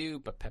lot to do,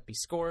 but Pepe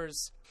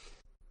scores.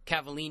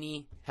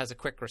 Cavallini has a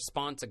quick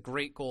response, a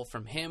great goal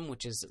from him,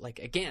 which is like,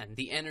 again,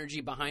 the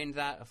energy behind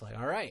that of like,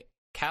 all right,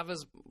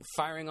 Cava's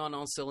firing on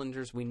all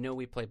cylinders. We know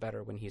we play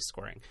better when he's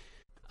scoring.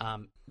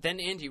 Then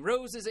Andy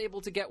Rose is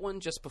able to get one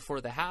just before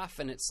the half,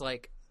 and it's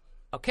like,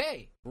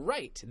 okay,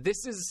 right.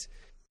 This is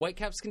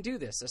Whitecaps can do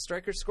this. A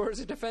striker scores,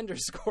 a defender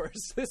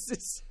scores. This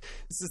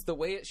is the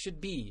way it should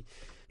be.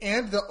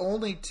 And the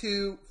only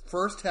 2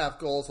 first half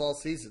goals all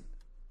season.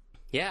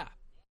 Yeah,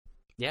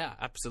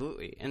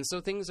 absolutely. And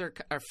so things are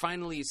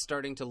finally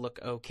starting to look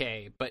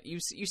okay, but you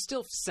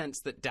still sense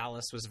that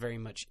Dallas was very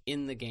much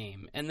in the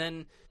game, and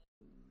then.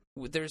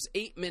 There's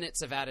 8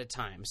 minutes of added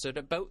time. So at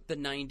about the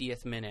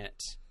 90th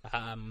minute,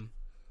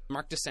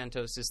 Mark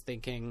DeSantos is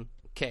thinking,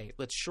 okay,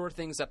 let's shore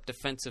things up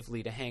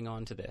defensively to hang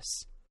on to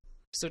this.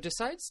 So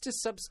decides to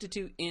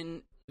substitute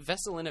in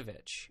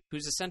Veselinovic,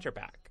 who's a center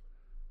back,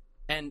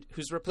 and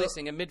who's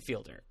replacing a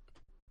midfielder.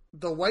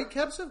 The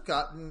Whitecaps have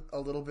gotten a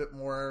little bit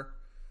more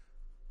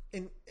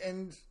have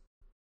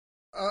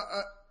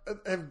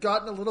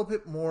gotten a little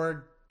bit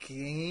more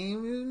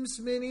games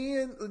many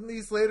in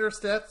these later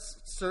stats.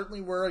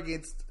 Certainly were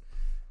against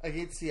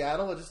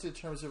Seattle, just in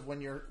terms of when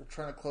you're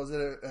trying to close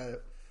it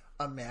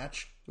a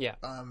match. Yeah.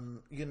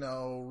 You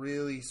know,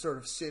 really sort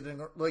of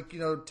sitting, like, you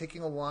know,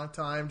 taking a long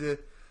time to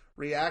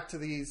react to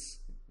these,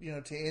 you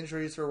know, to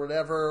injuries or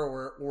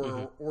whatever,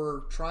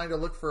 or trying to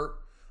look for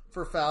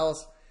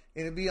fouls.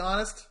 And to be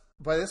honest,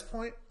 by this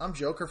point, I'm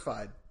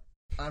Joker-fied.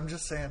 I'm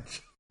just saying,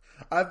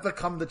 I've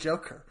become the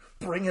Joker.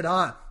 Bring it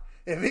on.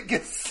 If it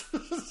gets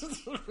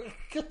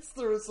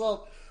the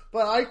result.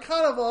 But I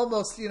kind of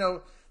almost, you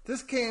know,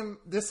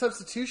 this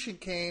substitution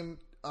came,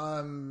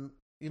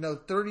 you know,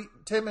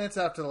 10 minutes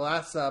after the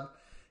last sub,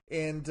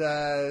 and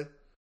 2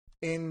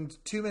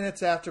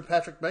 minutes after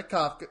Patrick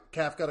Metcalf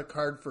got a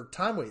card for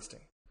time wasting.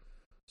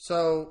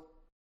 So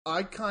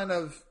I kind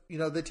of, you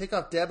know, they take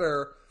off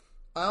Deber.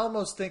 I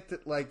almost think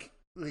that like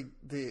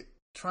the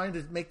trying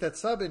to make that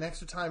sub in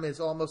extra time is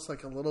almost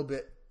like a little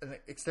bit an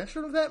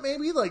extension of that,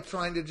 maybe like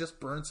trying to just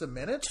burn some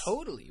minutes.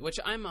 Totally, which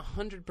I'm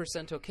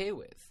 100% okay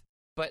with.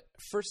 But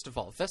first of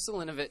all,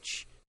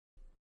 Veselinovic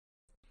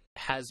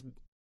has,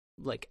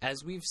 like,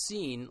 as we've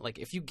seen, like,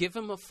 if you give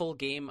him a full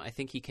game, I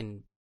think he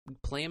can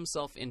play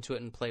himself into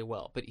it and play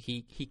well. But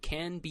he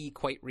can be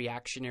quite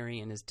reactionary,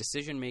 and his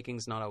decision making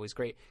is not always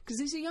great because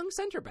he's a young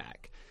center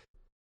back.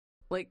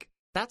 Like,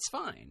 that's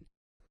fine.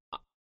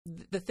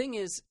 The thing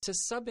is, to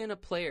sub in a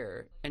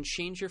player and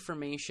change your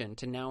formation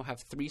to now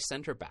have 3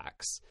 center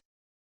backs,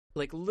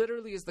 Like,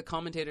 literally, as the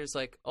commentator's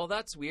like, oh,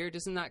 that's weird.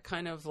 Isn't that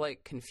kind of,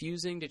 like,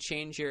 confusing to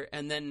change your...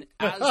 And then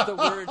as the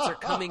words are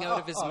coming out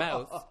of his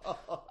mouth,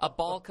 a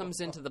ball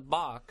comes into the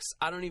box.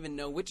 I don't even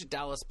know which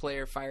Dallas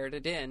player fired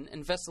it in.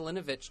 And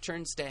Veselinovic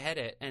turns to head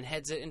it and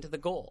heads it into the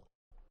goal.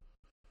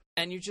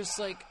 And you're just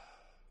like...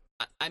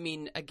 I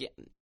mean, again,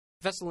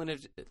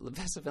 Veselinovic,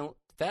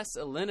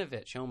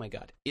 oh my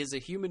God, is a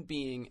human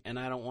being, and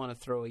I don't want to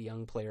throw a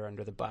young player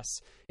under the bus.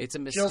 It's a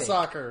mistake. Chill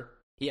soccer.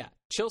 Yeah,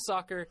 chill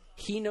soccer.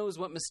 He knows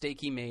what mistake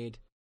he made.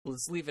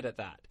 Let's leave it at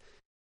that.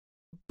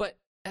 But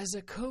as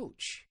a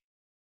coach,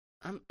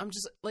 I'm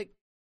just like,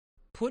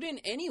 put in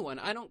anyone.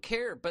 I don't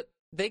care, but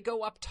they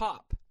go up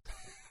top.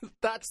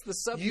 That's the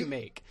sub you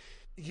make.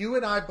 You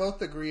and I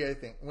both agree. I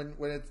think when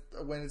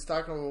it's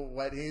talking about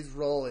what his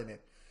role in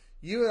it,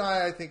 you and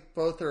I think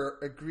both are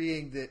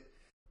agreeing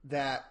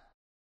that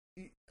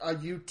a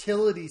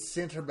utility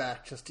center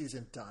back just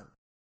isn't done.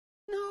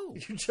 No,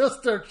 you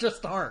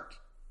just aren't.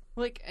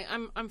 Like,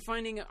 I'm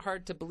finding it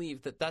hard to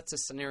believe that that's a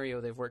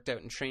scenario they've worked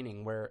out in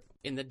training where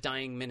in the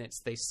dying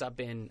minutes they sub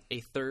in a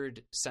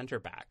third center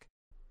back.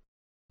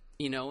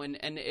 You know,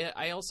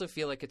 I also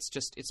feel like it's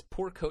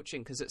poor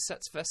coaching because it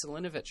sets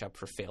Veselinovic up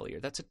for failure.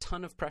 That's a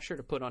ton of pressure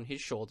to put on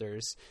his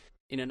shoulders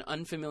in an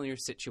unfamiliar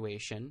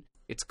situation.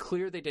 It's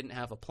clear they didn't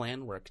have a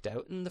plan worked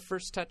out, and the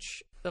first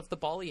touch of the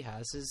ball he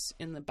has is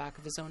in the back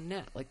of his own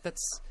net. Like,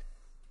 that's...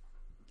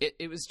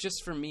 It was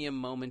just, for me, a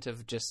moment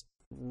of just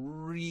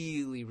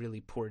really, really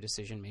poor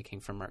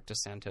decision-making from Marc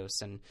Dos Santos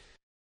and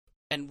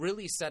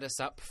really set us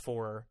up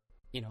for,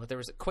 you know, there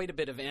was quite a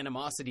bit of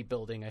animosity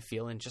building, I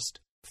feel, and just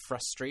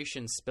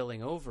frustration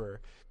spilling over.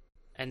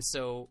 And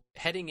so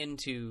heading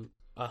into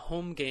a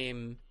home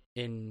game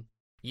in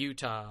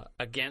Utah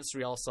against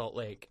Real Salt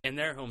Lake in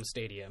their home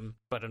stadium,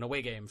 but an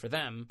away game for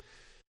them,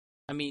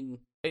 I mean,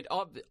 it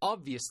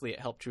obviously it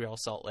helped Real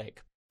Salt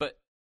Lake, but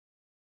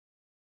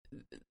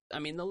I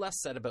mean, the less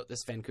said about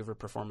this Vancouver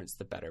performance,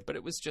 the better. But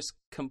it was just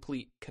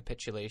complete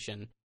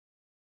capitulation.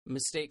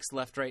 Mistakes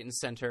left, right, and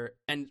center.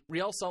 And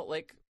Real Salt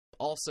Lake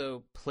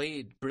also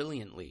played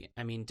brilliantly.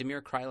 I mean,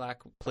 Damir Kreilach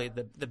played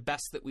the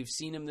best that we've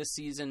seen him this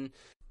season.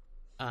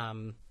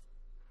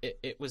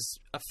 It was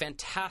a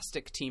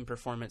fantastic team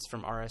performance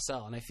from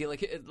RSL. And I feel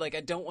like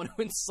I don't want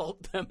to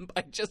insult them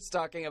by just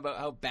talking about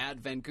how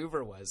bad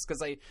Vancouver was,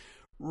 because I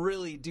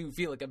really do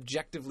feel like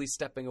objectively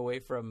stepping away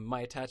from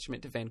my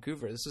attachment to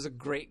Vancouver. This was a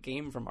great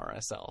game from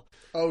RSL.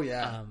 Oh,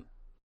 yeah.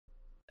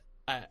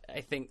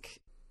 I think,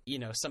 you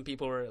know, some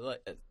people were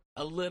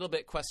a little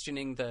bit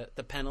questioning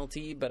the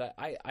penalty, but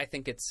I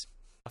think it's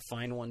a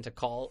fine one to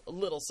call. A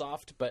little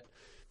soft, but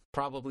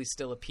probably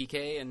still a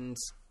PK, and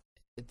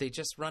they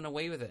just run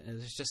away with it. And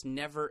there's just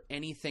never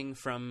anything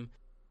from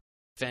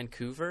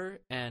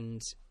Vancouver.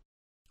 And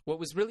what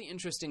was really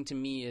interesting to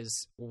me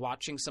is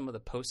watching some of the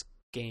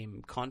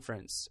post-game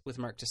conference with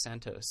Marc Dos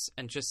Santos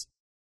and just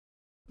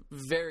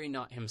very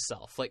not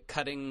himself, like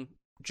cutting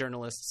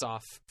journalists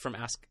off from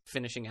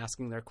finishing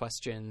asking their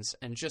questions,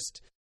 and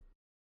just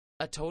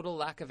a total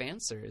lack of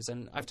answers.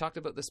 And I've talked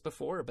about this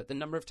before, but the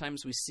number of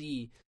times we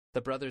see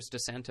the brothers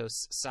Dos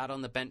Santos sat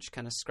on the bench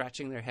kind of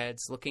scratching their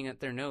heads, looking at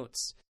their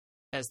notes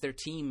as their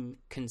team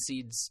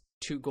concedes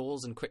 2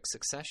 goals in quick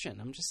succession.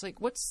 I'm just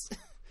like, what's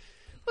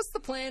the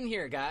plan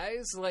here,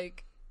 guys?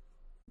 Like,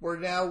 we're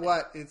now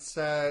what? It's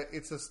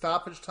a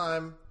stoppage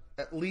time,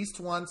 at least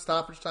one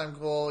stoppage time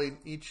goal in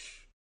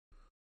each.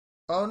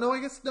 Oh no, I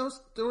guess no.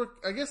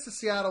 I guess the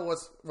Seattle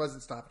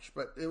wasn't stoppage,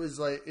 but it was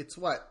like, it's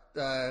what,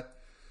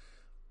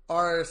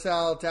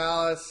 RSL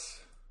Dallas,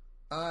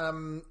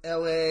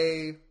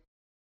 LA,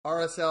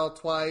 RSL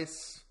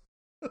twice.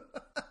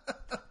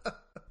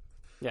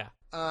 Yeah.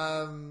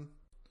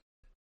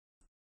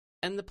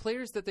 And the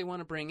players that they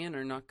want to bring in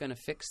are not going to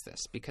fix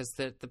this, because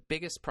the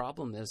biggest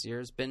problem this year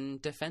has been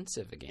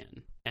defensive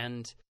again.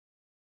 And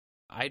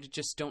I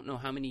just don't know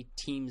how many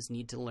teams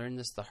need to learn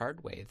this the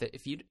hard way. That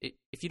if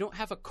you don't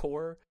have a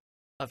core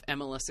of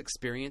MLS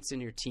experience in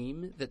your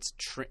team that's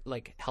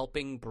like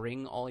helping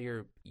bring all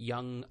your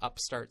young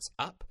upstarts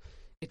up,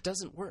 it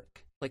doesn't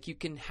work. Like, you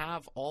can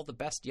have all the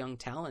best young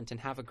talent and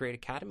have a great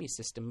academy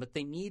system, but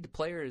they need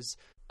players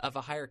of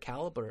a higher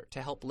caliber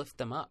to help lift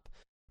them up.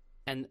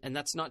 And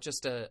that's not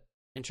just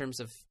in terms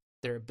of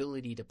their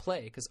ability to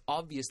play, because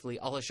obviously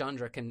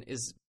Alexandre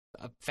is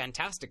a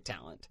fantastic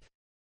talent.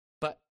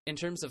 But in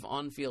terms of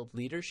on-field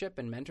leadership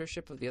and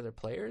mentorship of the other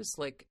players,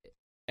 like,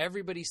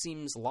 everybody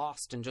seems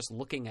lost and just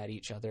looking at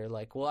each other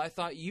like, well, I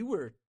thought you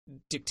were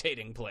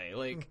dictating play.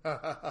 Like,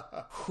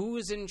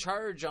 who's in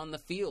charge on the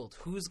field?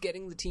 Who's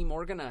getting the team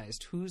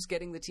organized? Who's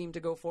getting the team to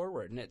go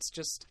forward? And it's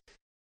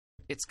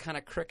kind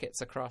of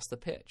crickets across the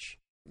pitch.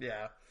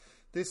 Yeah.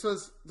 This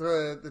was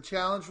the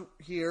challenge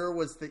here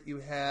was that you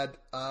had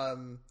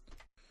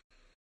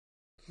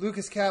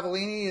Lucas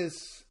Cavallini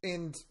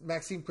and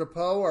Maxime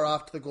Crepeau are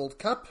off to the Gold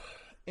Cup,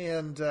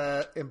 and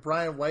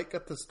Brian White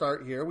got the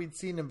start here. We'd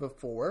seen him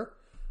before,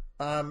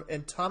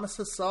 and Thomas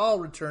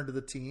Hasal returned to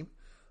the team.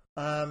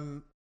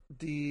 The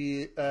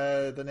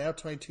now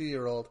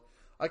 22-year-old.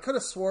 I could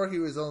have swore he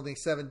was only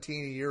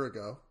 17 a year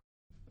ago.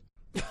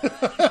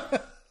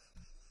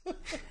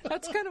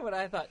 That's kind of what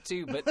I thought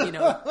too. But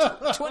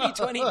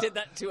 2020 did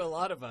that to a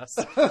lot of us.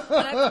 And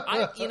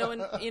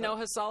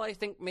Hasal, I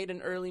think, made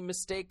an early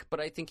mistake, but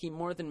I think he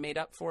more than made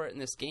up for it in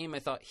this game. I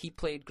thought he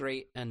played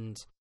great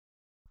and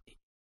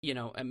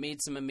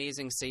made some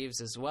amazing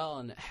saves as well.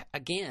 And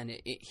again,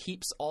 it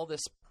heaps all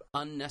this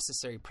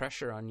unnecessary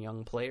pressure on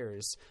young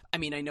players. I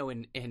mean, I know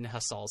in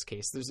Hasal's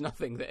case, there's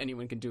nothing that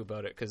anyone can do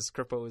about it because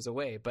Kripo is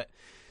away, but.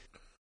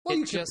 Well,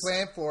 you should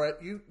plan for it.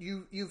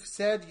 You've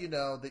said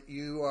that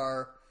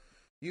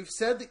you've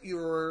said that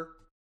you're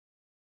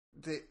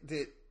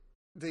that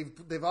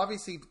they've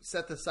obviously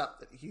set this up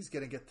that he's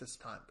going to get this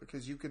time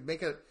because you could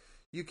make a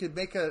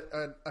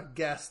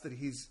guess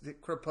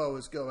that Kripo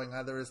is going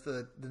either as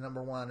the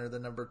number one or the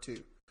number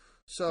two.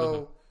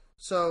 So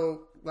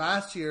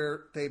last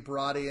year they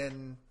brought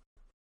in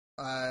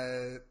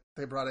a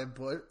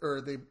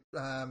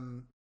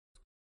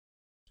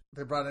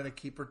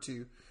keeper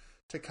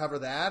to cover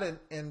that,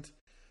 and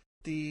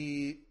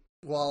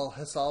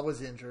Hasal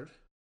was injured,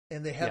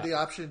 and they had the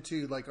option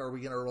to are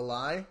we going to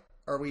rely?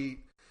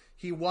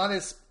 He won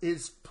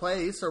his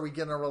place. Are we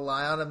going to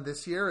rely on him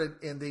this year?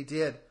 And they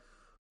did,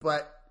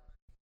 but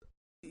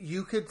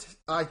you could.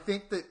 I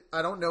think that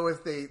I don't know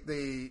if they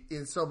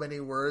in so many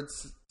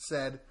words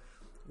said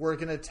we're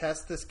going to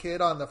test this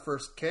kid on the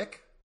first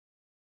kick,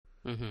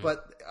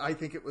 but I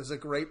think it was a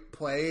great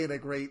play and a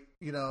great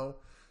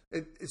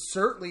It's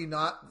certainly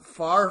not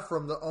far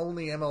from the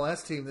only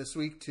MLS team this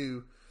week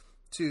to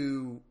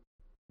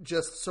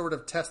just sort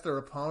of test their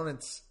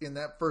opponents in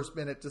that first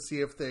minute to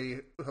see if they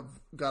have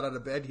got out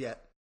of bed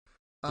yet.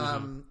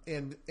 And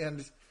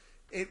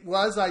it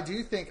was, I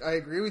do think, I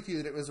agree with you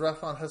that it was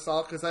rough on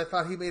Hasal because I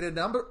thought he made a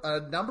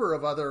number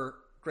of other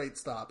great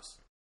stops.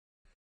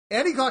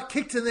 And he got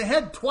kicked in the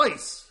head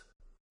twice.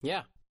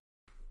 Yeah.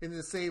 In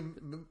the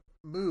same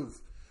move.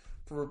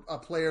 For a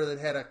player that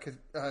had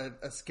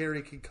a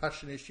scary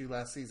concussion issue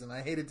last season.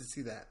 I hated to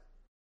see that.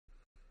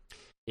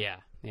 Yeah.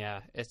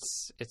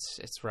 It's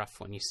rough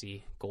when you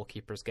see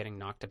goalkeepers getting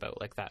knocked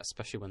about like that,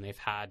 especially when they've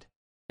had,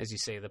 as you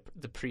say,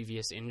 the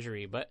previous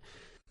injury. But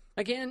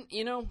again,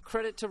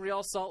 credit to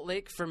Real Salt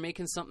Lake for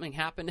making something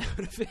happen out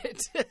of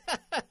it.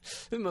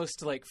 The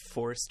most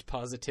forced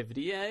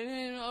positivity.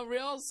 Yeah,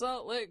 Real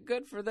Salt Lake,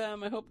 good for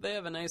them. I hope they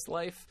have a nice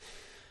life.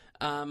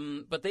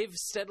 But they've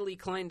steadily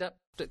climbed up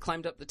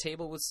the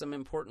table with some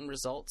important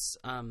results.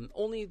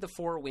 Only the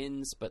 4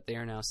 wins, but they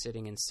are now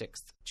sitting in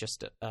 6th,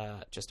 just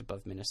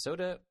above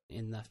Minnesota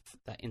in that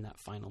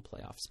final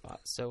playoff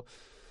spot. So,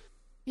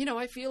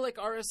 I feel like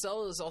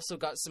RSL has also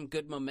got some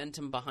good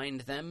momentum behind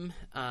them.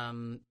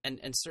 And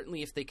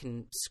certainly if they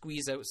can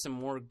squeeze out some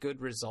more good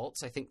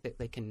results, I think that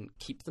they can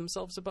keep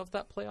themselves above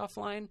that playoff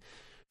line.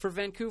 For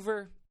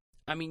Vancouver,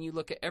 I mean, you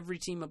look at every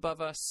team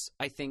above us,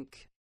 I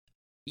think,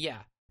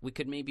 we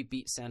could maybe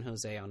beat San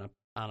Jose on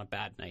a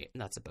bad night,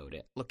 and that's about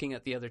it. Looking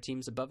at the other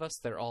teams above us,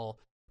 they're all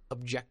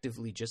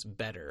objectively just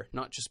better,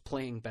 not just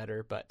playing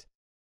better, but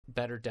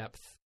better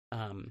depth,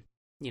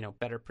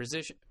 better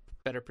precision,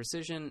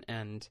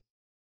 and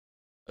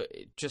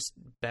just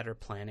better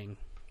planning.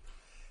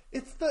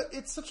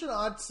 It's such an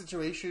odd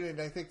situation,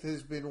 and I think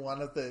there's been one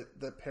of the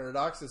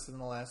paradoxes in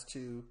the last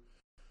 2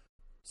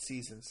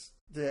 seasons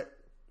that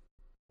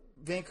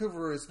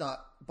Vancouver is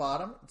not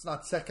bottom, it's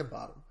not second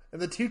bottom.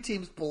 And the 2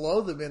 teams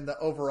below them in the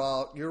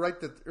overall, you're right,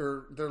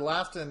 they're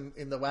last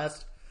in the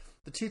West.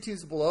 The 2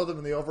 teams below them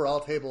in the overall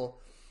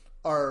table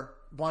are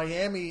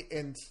Miami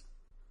and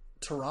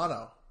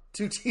Toronto.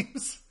 2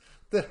 teams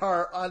that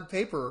are on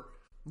paper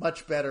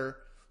much better,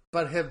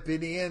 but have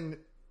been in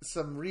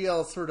some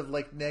real sort of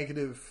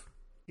negative,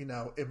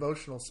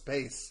 emotional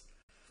space.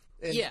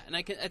 And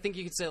I think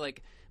you could say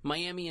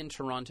Miami and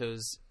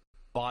Toronto's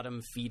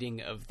bottom feeding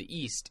of the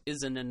East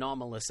is an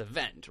anomalous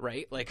event,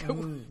 right?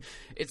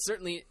 It's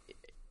certainly,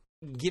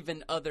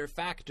 given other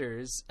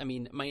factors, I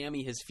mean,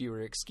 Miami has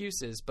fewer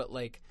excuses, but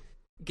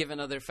given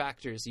other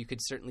factors, you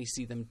could certainly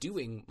see them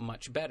doing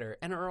much better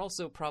and are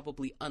also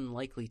probably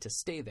unlikely to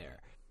stay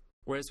there.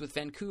 Whereas with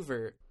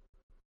Vancouver,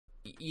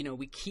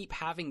 we keep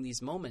having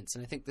these moments,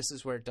 and I think this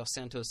is where Dos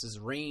Santos'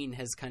 reign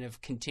has kind of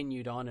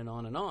continued on and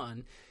on and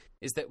on,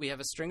 is that we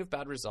have a string of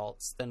bad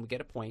results, then we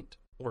get a point,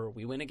 or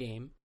we win a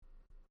game,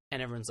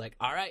 and everyone's like,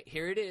 all right,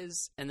 here it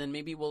is. And then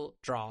maybe we'll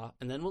draw,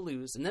 and then we'll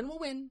lose, and then we'll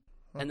win,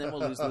 and then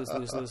we'll lose,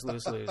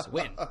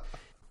 win.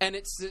 And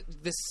it's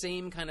the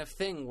same kind of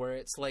thing where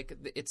it's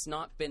it's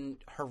not been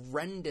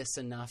horrendous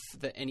enough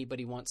that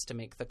anybody wants to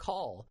make the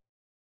call.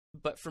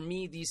 But for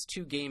me, these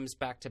 2 games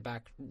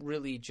back-to-back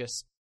really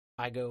just,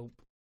 I go,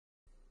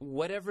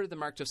 whatever the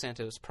Marc Dos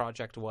Santos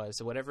project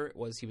was, whatever it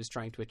was he was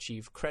trying to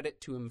achieve, credit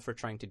to him for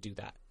trying to do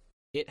that.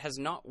 It has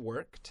not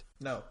worked.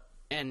 No.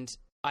 And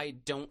I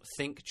don't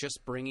think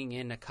just bringing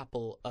in a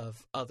couple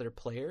of other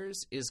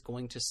players is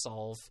going to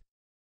solve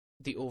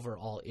the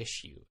overall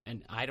issue.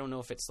 And I don't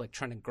know if it's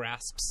trying to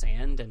grasp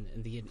sand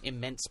and the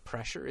immense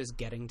pressure is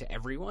getting to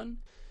everyone.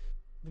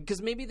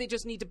 Because maybe they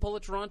just need to pull a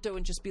Toronto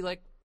and just be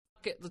like,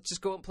 okay, let's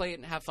just go and play it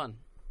and have fun.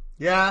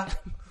 Yeah.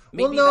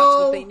 Maybe that's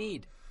what they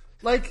need.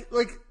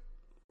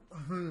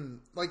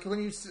 like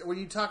when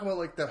you talk about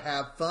like the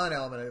have fun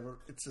element of it,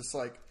 it's just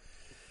like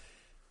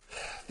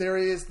there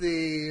is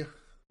the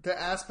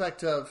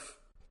aspect of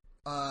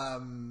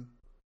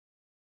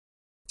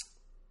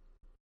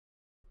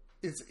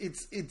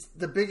it's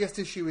the biggest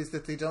issue is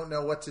that they don't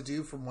know what to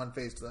do from one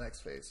phase to the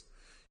next phase.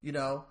 You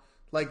know,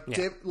 like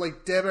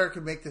Deber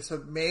can make this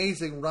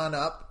amazing run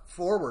up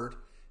forward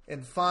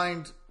and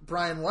find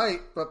Brian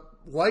White, but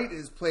White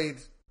has played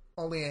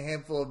only a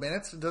handful of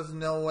minutes and doesn't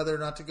know whether or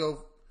not to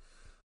go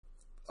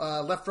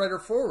left, right, or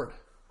forward.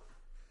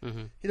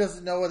 Mm-hmm. He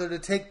doesn't know whether to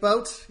take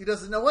boats. He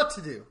doesn't know what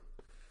to do.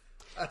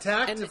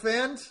 Attack,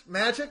 defend,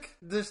 magic.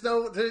 He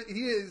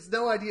has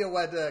no idea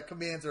what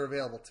commands are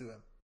available to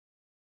him.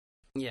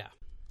 Yeah.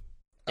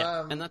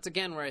 And that's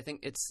again where I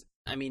think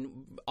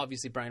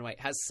obviously Brian White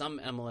has some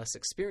MLS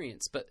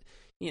experience, but,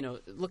 you know,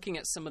 looking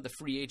at some of the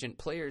free agent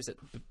players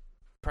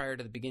prior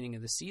to the beginning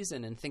of the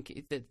season and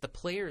think that the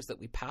players that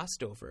we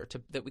passed over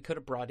that we could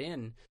have brought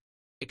in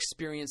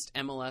experienced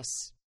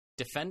MLS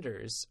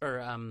defenders or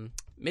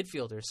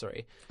midfielders,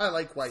 sorry. I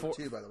like White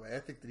too, by the way. I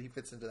think that he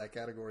fits into that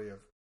category of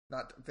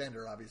not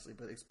defender, obviously,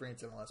 but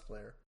experienced MLS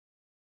player.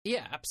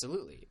 Yeah,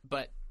 absolutely.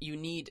 But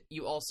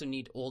you also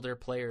need older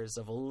players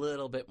of a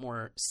little bit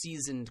more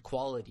seasoned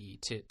quality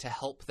to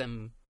help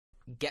them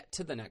get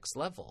to the next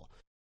level.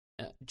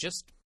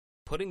 Just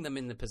putting them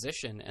in the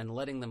position and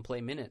letting them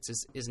play minutes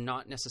is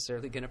not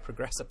necessarily going to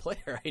progress a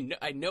player.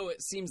 I know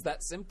it seems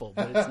that simple,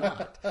 but it's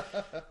not.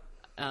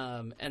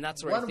 And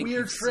that's where I think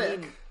weird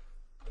trick.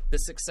 The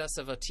success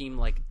of a team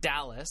like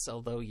Dallas,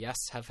 although yes,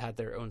 have had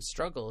their own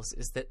struggles,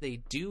 is that they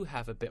do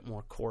have a bit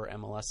more core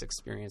MLS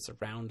experience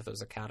around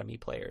those academy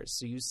players.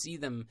 So you see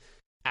them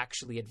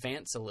actually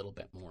advance a little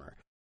bit more.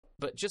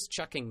 But just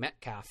chucking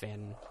Metcalf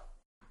in,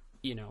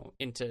 you know,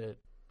 into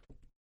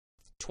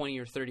 20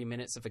 or 30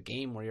 minutes of a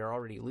game where you're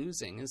already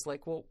losing is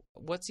like, well,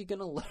 what's he going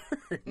to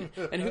learn?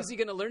 And who's he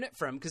going to learn it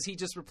from? Because he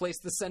just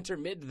replaced the center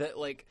mid that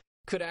like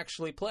could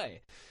actually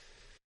play.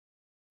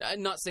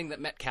 I'm not saying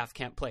that Metcalf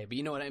can't play, but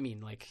you know what I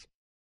mean. Like,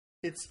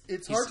 it's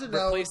hard to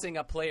know. Replacing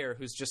a player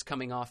who's just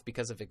coming off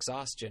because of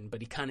exhaustion,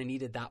 but he kind of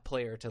needed that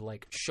player to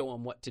like show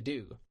him what to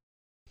do.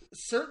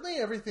 Certainly,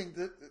 everything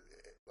that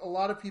a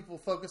lot of people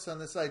focus on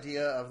this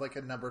idea of like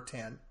a number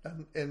 10,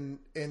 and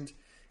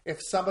if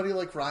somebody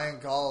like Ryan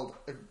Gauld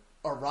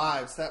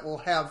arrives, that will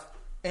have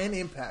an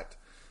impact.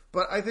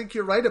 But I think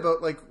you're right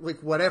about like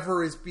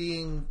whatever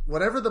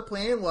the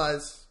plan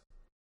was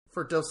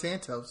for Dos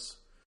Santos.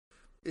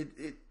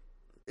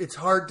 It's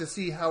hard to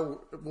see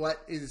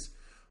what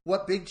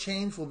big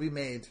change will be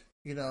made.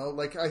 You know,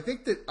 like I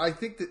think that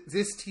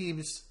this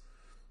team's,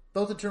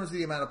 both in terms of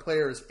the amount of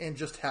players and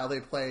just how they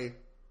play,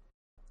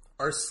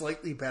 are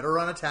slightly better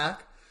on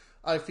attack.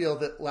 I feel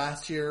that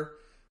last year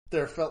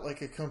there felt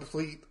like a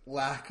complete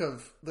lack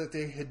of that.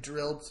 They had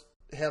drilled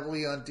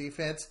heavily on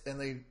defense, and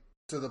they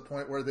to the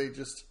point where they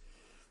just.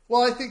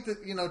 Well, I think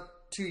that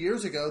 2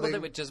 years ago they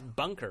would just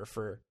bunker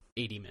for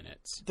 80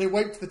 minutes. They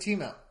wiped the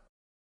team out.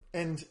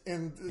 And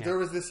there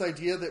was this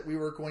idea that we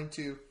were going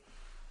to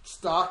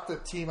stock the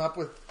team up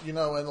with, and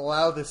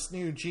allow this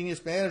new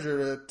genius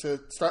manager to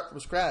start from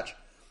scratch.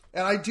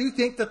 And I do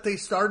think that they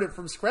started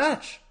from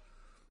scratch.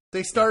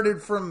 They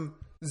started from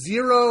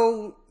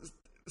zero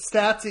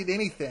stats in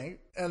anything,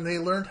 and they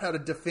learned how to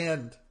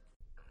defend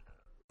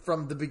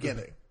from the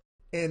beginning.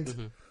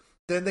 And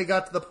then they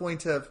got to the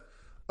point of,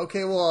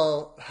 okay,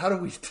 well, how do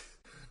we,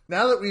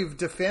 now that we've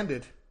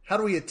defended, how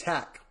do we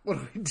attack? What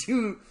do we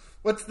do?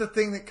 What's the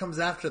thing that comes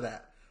after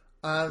that?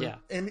 And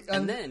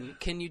then,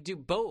 can you do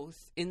both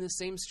in the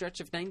same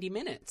stretch of 90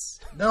 minutes?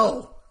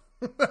 No.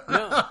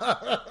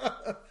 No.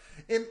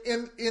 And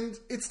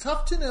it's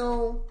tough to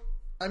know.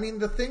 I mean,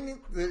 the thing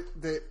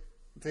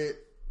that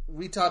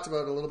we talked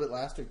about a little bit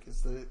last week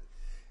is that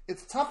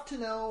it's tough to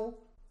know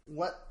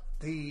what's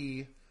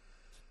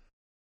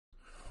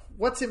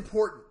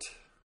important.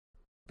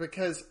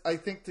 Because I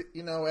think that,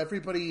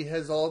 everybody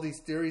has all these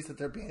theories that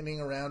they're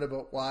banding around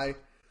about why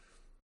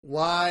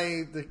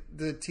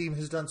the team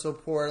has done so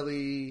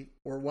poorly,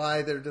 or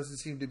why there doesn't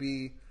seem to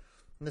be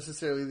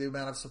necessarily the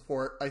amount of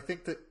support. I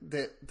think that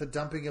the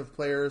dumping of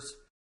players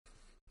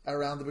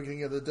around the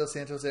beginning of the Dos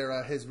Santos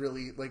era has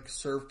really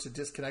served to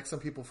disconnect some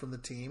people from the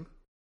team,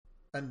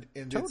 and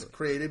totally. It's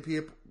created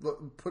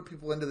put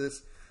people into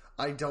this.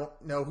 I don't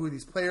know who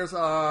these players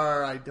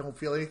are. I don't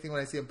feel anything when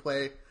I see them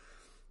play.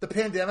 The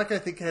pandemic, I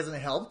think, hasn't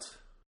helped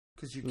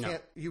because you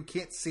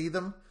can't see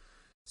them.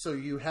 So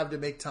you have to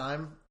make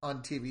time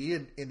on TV,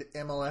 and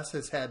MLS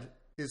has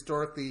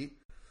historically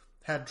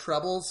had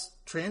troubles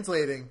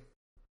translating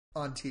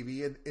on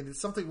TV, and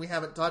it's something we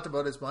haven't talked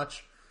about as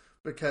much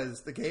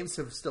because the games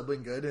have still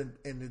been good, and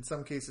in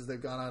some cases they've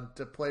gone on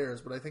to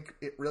players, but I think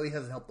it really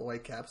hasn't helped the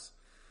Whitecaps.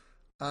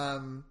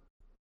 No.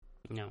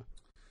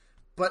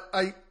 But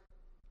I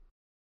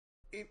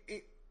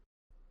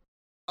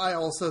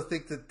also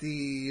think that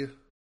the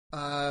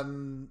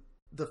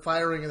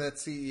firing of that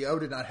CEO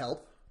did not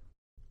help.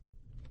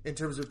 In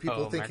terms of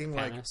people thinking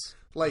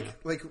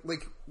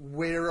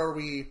where are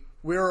we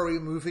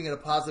moving in a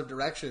positive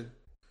direction?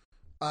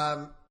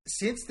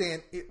 since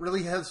then, it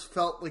really has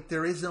felt like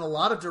there isn't a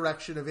lot of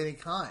direction of any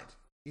kind.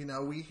 You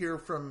know, we hear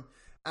from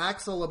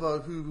Axel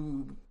about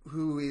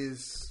who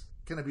is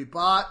going to be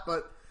bought,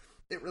 but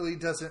it really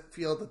doesn't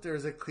feel that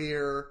there's a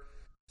clear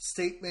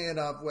statement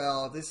of,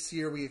 well, this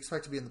year we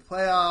expect to be in the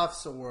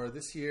playoffs, or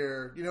this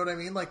year, you know what I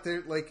mean? Like,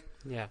 they're like,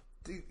 Yeah.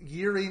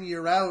 year in,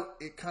 year out,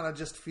 it kind of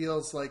just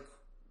feels like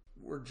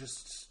we're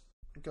just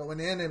going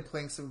in and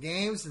playing some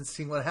games and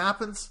seeing what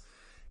happens.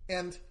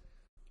 And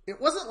it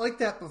wasn't like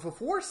that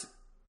before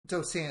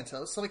Dos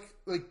Santos.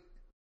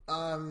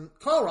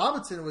 Carl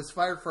Robinson was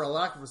fired for a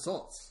lack of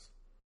results.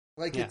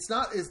 Like, it's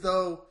not as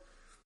though,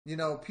 you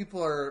know,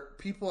 people are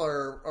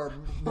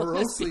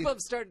morosely... People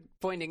have started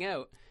pointing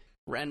out,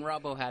 Ren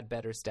Robbo had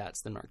better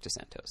stats than Mark Dos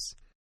Santos.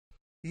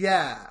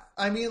 Yeah.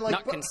 I mean, like...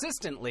 Not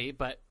consistently,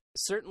 but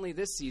certainly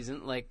this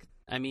season, like,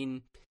 I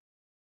mean,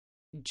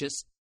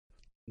 just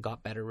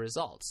got better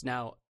results.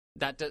 Now,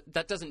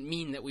 that doesn't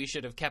mean that we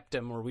should have kept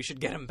him or we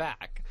should get him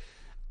back.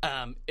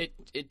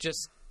 It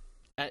just...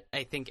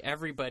 I think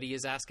everybody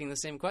is asking the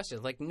same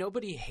question. Like,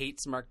 nobody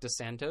hates Mark Dos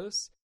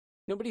Santos.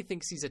 Nobody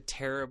thinks he's a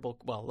terrible...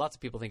 Well, lots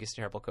of people think he's a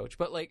terrible coach.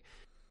 But, like,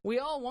 we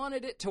all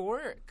wanted it to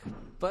work.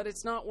 But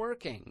it's not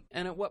working.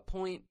 And at what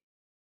point...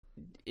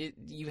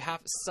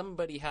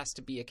 somebody has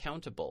to be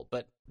accountable.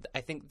 But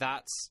I think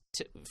that's,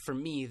 for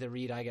me, the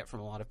read I get from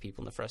a lot of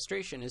people, and the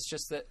frustration is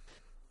just that,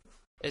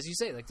 as you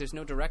say, like, there's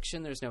no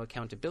direction, there's no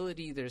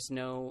accountability, there's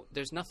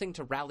nothing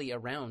to rally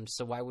around.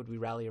 So why would we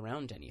rally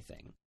around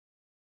anything?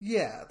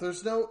 Yeah,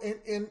 there's no,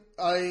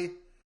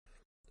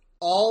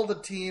 all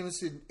the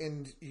teams,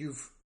 and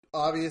you've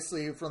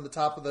obviously from the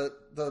top of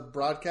the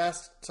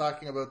broadcast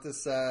talking about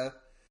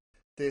the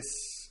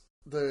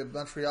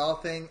Montreal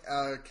thing.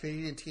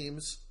 Canadian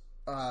teams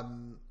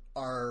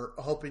are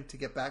hoping to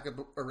get back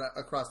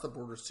across the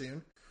border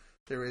soon.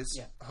 There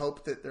is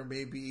hope that there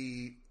may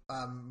be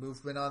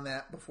movement on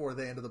that before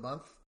the end of the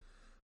month.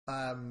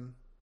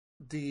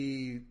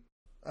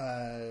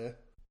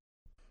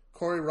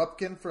 Corey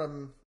Rupkin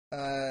from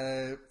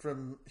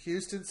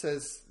Houston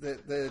says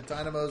that the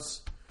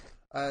Dynamos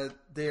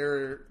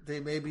they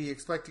may be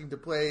expecting to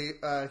play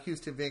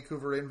Houston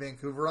Vancouver in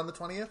Vancouver on the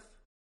 20th.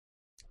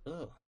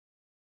 Oh.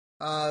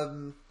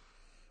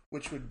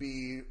 Which would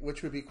be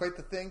quite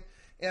the thing.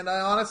 And I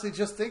honestly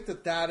just think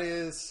that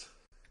is,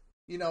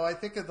 you know, I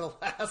think of the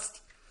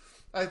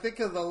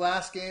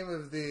last game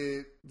of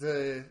the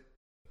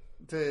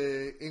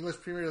English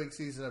Premier League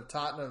season of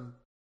Tottenham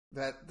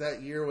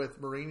that year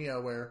with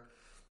Mourinho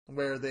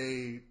where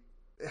they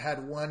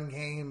had one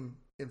game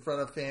in front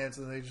of fans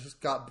and they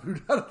just got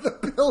booed out of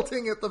the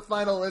building at the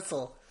final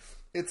whistle.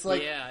 It's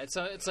like, yeah, it's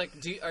like,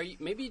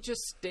 maybe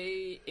just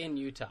stay in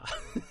Utah.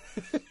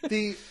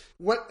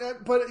 But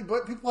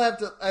people have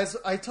to, as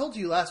I told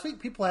you last week,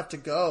 people have to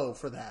go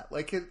for that.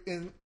 Like,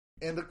 and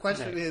the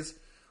question is,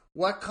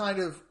 what kind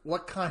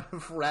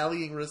of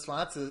rallying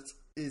responses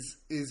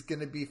is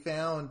going to be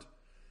found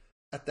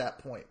at that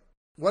point?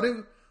 We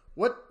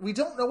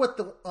don't know what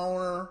the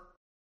owner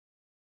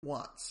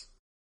wants,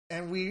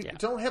 and we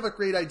don't have a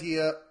great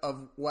idea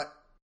of what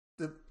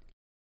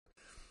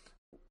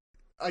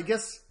I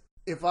guess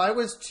if I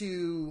was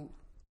to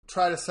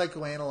try to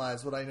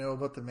psychoanalyze what I know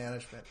about the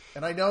management,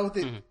 and I know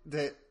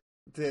that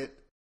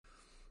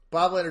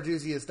Bob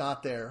Lenarduzzi is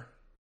not there,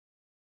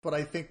 but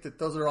I think that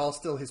those are all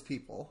still his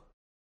people.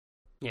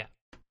 Yeah,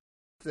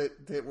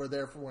 that were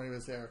there for when he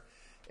was there.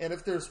 And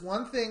if there's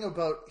one thing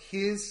about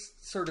his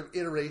sort of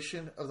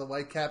iteration of the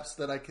Whitecaps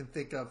that I can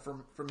think of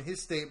from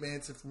his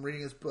statements and from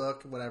reading his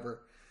book and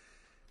whatever,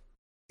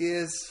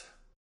 is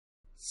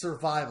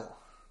survival.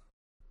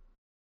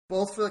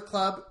 Both for the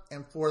club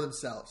and for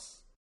themselves.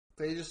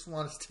 They just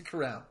want to stick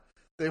around.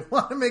 They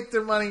want to make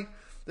their money.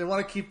 They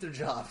want to keep their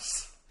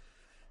jobs.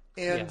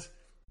 And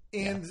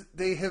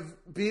they have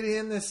been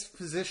in this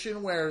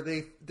position where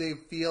they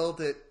feel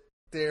that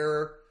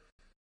their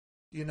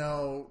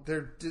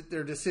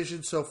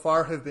decisions so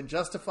far have been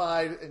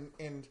justified,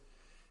 and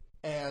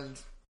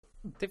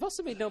they've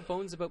also made no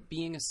bones about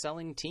being a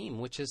selling team,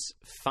 which is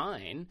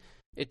fine.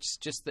 It's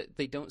just that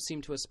they don't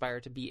seem to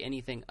aspire to be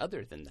anything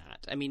other than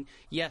that. I mean,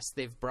 yes,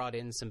 they've brought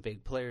in some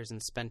big players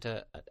and spent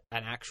an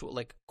actual,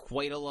 like,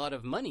 quite a lot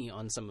of money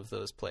on some of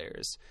those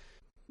players.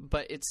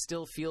 But it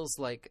still feels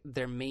like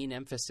their main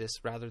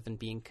emphasis, rather than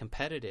being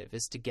competitive,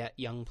 is to get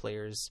young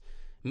players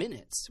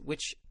minutes,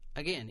 which,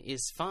 again,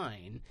 is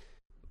fine.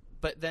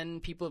 But then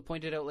people have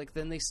pointed out, like,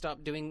 then they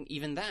stopped doing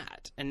even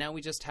that. And now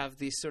we just have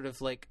these sort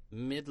of, like,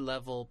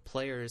 mid-level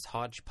players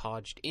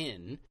hodgepodged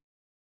in.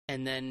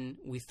 And then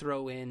we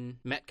throw in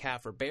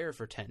Metcalf or Bear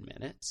for 10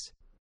 minutes.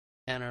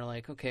 And are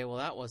like, okay, well,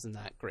 that wasn't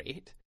that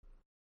great.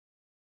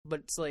 But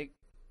it's like,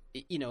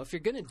 you know, if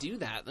you're going to do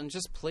that, then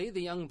just play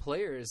the young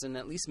players and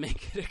at least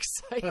make it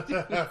exciting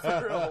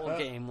for a whole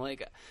game.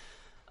 Like,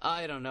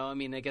 I don't know. I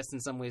mean, I guess in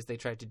some ways they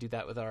tried to do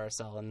that with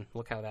RSL, and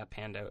look how that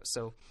panned out.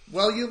 So,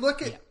 well, you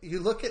look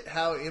at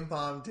how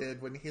Imbaum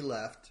did when he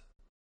left.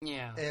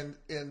 Yeah.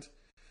 And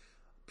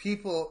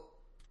people,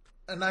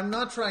 and I'm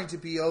not trying to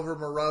be over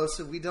morose,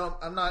 and we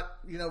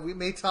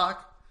may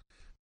talk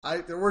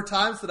There were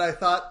times that I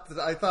thought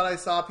I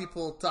saw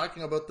people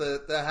talking about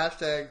the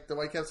hashtag, the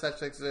Whitecaps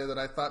hashtag today, that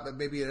I thought that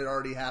maybe it had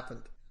already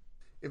happened.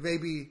 It may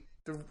be.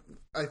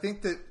 I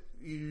think that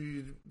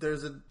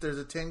there's a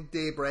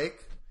 10-day break,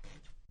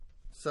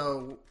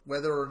 so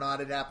whether or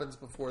not it happens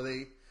before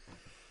they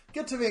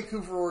get to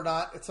Vancouver or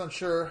not, it's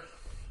unsure.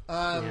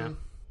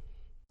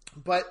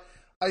 But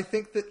I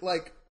think that,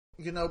 like,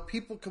 you know,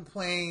 people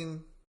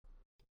complain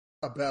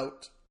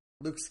about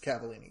Lucas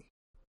Cavallini,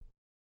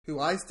 who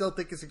I still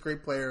think is a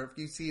great player. If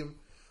you see him,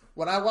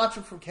 when I watch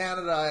him from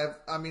Canada,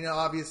 I mean,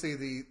 obviously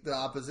the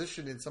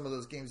opposition in some of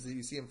those games that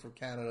you see him from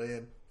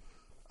Canada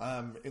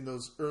in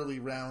those early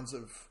rounds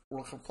of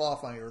World Cup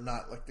qualifying are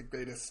not like the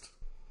greatest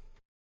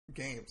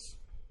games.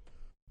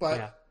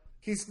 But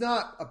he's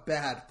not a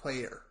bad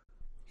player.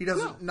 He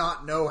doesn't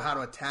not know how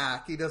to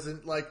attack. He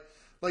doesn't when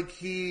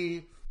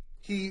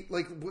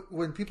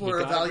people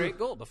are evaluating a great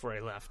goal before he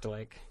left.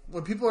 Like,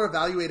 when people are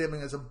evaluating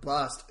him as a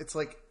bust, it's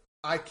like,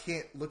 I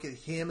can't look at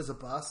him as a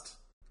bust.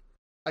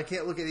 I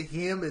can't look at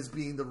him as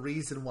being the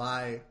reason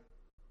why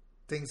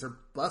things are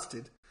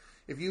busted.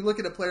 If you look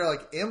at a player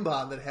like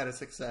Mbon that had a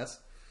success,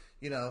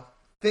 you know,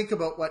 think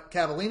about what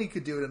Cavallini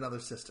could do in another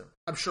system.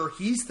 I'm sure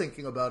he's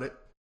thinking about it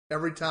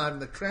every time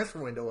the transfer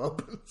window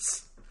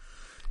opens.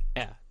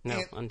 Yeah, no,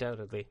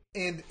 undoubtedly.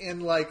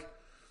 And like,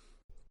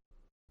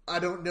 I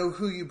don't know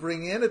who you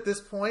bring in at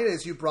this point,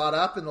 as you brought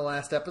up in the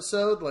last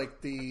episode. Like,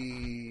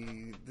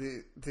 the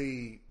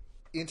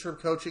interim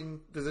coaching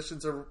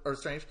positions are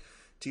strange.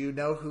 Do you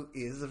know who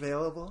is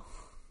available?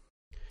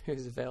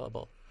 Who's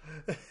available?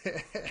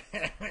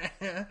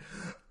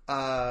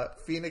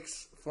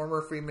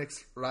 Former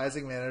Phoenix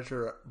Rising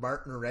manager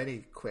Martin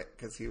Rennie quit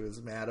because he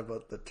was mad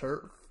about the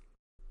turf.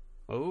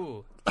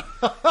 Oh.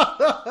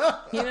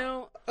 You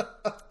know,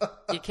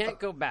 you can't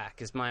go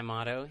back is my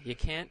motto. You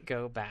can't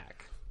go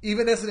back.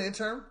 Even as an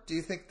intern? Do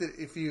you think that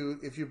if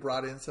you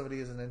brought in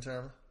somebody as an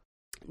intern?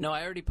 No,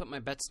 I already put my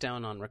bets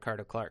down on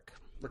Ricardo Clark.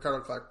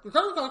 Ricardo Clark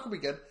will be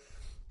good.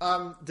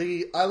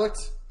 I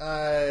looked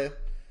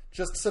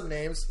just some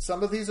names.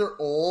 Some of these are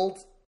old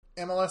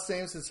MLS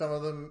names, and some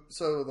of them.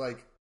 So,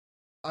 like,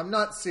 I'm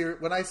not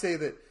serious when I say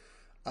that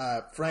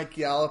Frank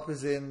Yallop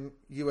is in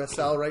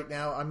USL right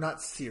now. I'm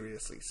not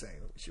seriously saying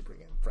that we should bring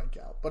in Frank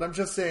Yallop, but I'm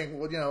just saying.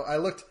 Well, you know, I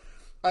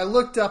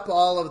looked up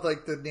all of,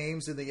 like, the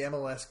names in the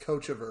MLS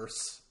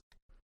Coachiverse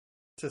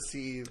to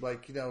see,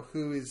 like, you know,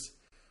 who's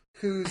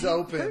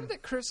open. I heard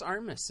that Chris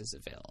Armas is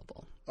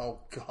available. Oh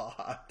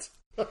God.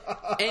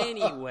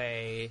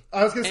 Anyway,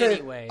 I was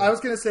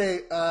gonna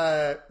say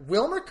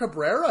Wilmer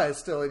Cabrera is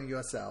still in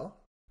USL.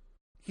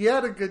 He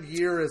had a good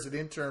year as an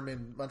interim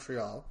in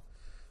Montreal.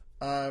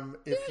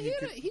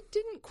 He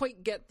didn't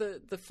quite get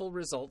the full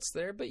results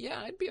there, but yeah,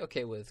 I'd be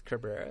okay with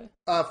Cabrera.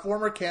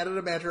 Former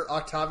Canada manager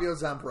Octavio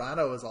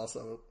Zambrano is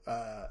also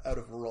out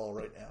of a role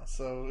right now.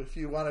 So if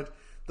you wanted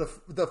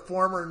the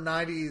former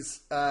 '90s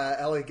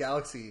LA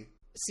Galaxy.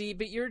 See,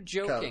 but you're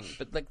joking. Coach.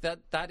 But like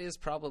that is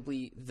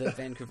probably the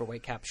Vancouver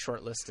Whitecaps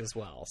shortlist as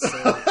well.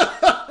 So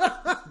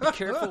be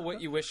careful what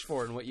you wish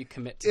for and what you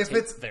commit to. If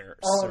it's there,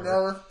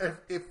 no!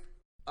 If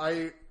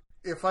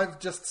I've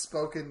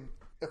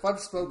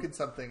spoken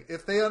something,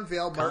 if they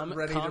unveil Martin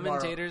Rennie tomorrow,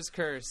 commentators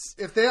curse.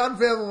 If they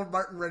unveil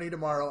Martin Rennie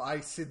tomorrow,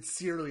 I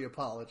sincerely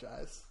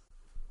apologize.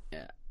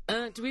 Yeah.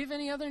 Do we have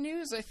any other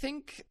news? I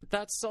think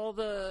that's all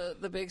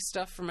the big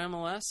stuff from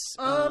MLS.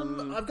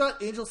 I've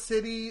got Angel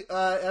City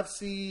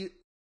FC.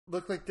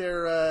 Look like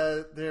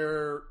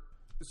they're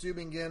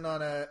zooming in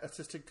on an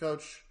assistant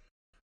coach,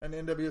 an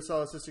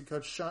NWSL assistant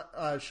coach,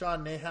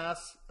 Sean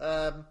Nahas.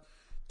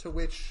 To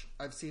which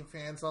I've seen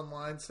fans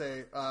online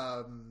say,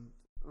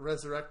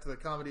 resurrect the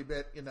comedy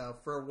bit. You know,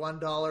 for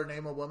 $1,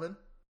 name a woman.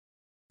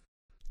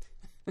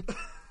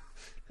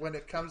 When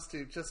it comes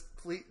to just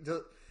please.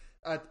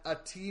 A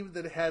team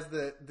that has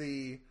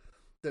the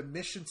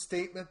mission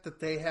statement that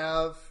they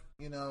have,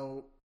 you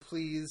know,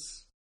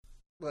 please,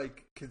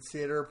 like,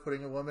 consider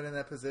putting a woman in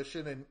that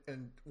position,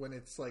 and when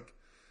it's like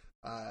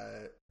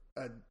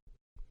an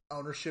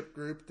ownership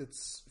group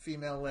that's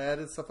female led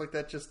and stuff like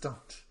that, just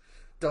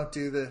don't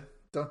do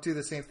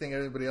the same thing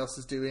everybody else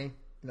is doing.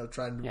 You know,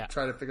 try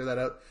to figure that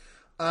out.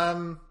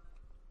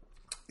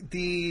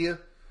 The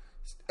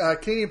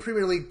Canadian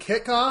Premier League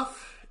kickoff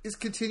is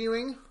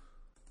continuing.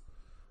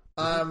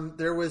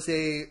 There was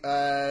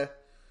a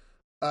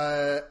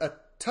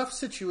tough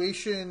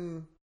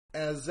situation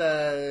as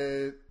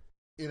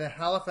in a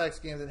Halifax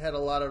game that had a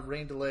lot of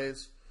rain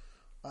delays,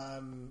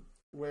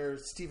 where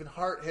Stephen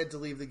Hart had to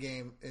leave the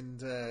game in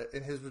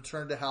his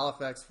return to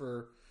Halifax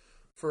for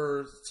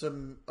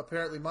some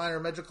apparently minor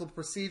medical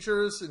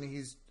procedures, and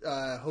he's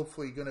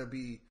hopefully going to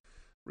be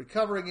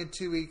recovering in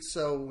 2 weeks.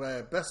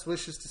 So best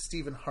wishes to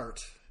Stephen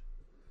Hart.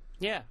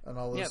 Yeah, and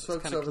all those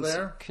folks over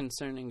there.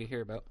 Concerning to hear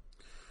about.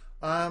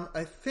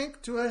 I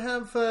think, do I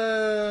have,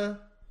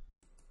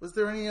 was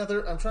there any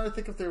other, I'm trying to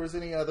think if there was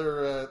any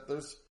other,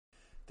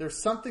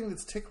 there's something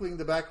that's tickling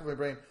the back of my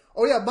brain.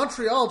 Oh yeah,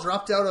 Montreal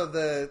dropped out of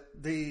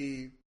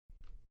the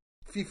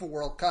FIFA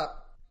World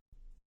Cup.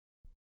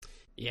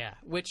 Yeah,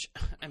 which,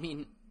 I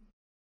mean,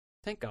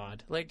 Thank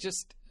God. Like,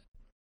 just,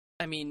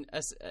 I mean,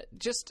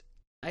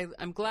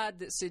 I'm glad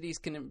that cities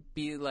can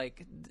be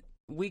like,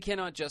 we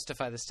cannot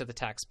justify this to the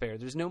taxpayer.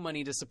 There's no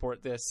money to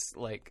support this.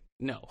 Like,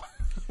 no.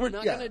 We're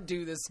not going to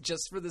do this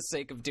just for the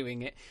sake of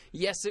doing it.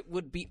 Yes, it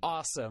would be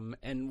awesome,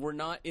 and we're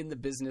not in the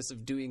business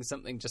of doing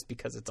something just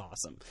because it's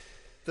awesome.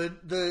 The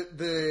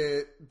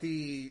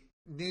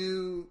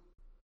new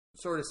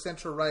sort of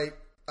centre-right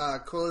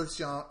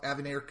Coalition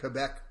Avenir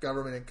Quebec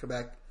government in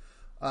Quebec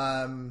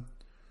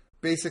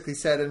basically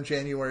said in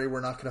January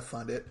we're not going to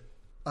fund it.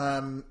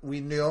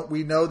 We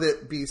know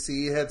that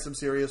BC had some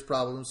serious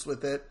problems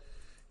with it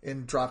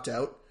and dropped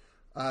out.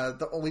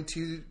 The only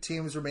two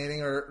cities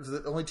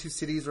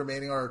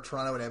remaining are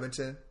Toronto and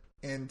Edmonton.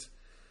 And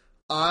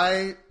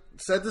I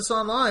said this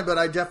online, but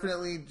I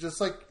definitely, just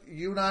like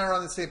you and I are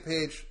on the same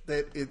page,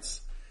 that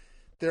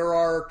there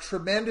are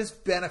tremendous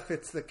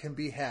benefits that can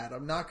be had.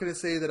 I'm not going to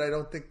say that I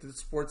don't think that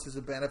sports is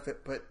a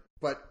benefit, but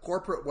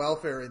corporate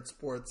welfare in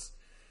sports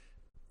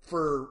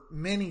for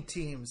many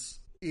teams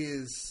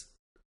is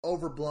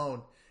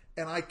overblown.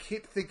 And I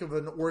can't think of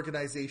an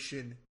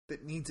organization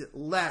that needs it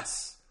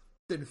less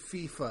than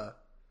FIFA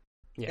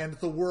and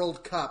the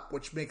World Cup,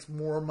 which makes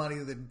more money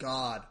than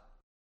God.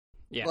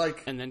 Yeah,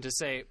 and then to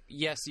say,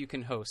 yes, you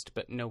can host,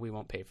 but no, we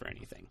won't pay for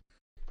anything.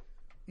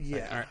 Yeah.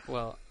 Like, all right,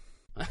 well...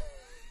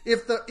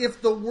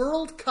 If the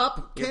World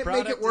Cup can't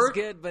make it work... Your product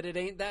is good, but it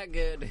ain't that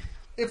good.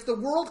 If the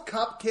World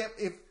Cup can't...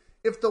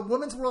 If the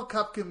Women's World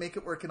Cup can make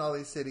it work in all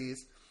these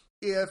cities,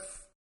 if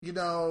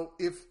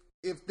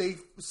they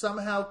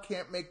somehow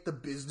can't make the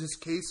business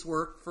case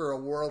work for a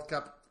World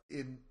Cup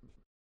in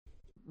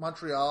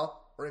Montreal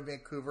or in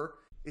Vancouver,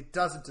 it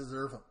doesn't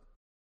deserve them.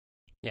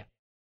 Yeah.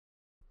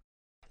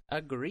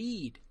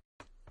 Agreed.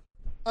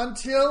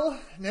 Until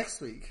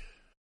next week,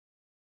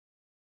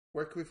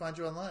 where can we find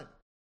you online?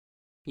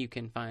 You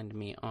can find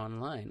me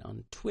online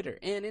on Twitter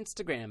and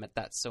Instagram at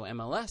That's So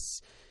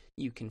MLS.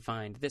 You can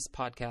find this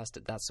podcast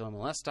at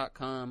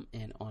that'ssomls.com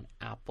and on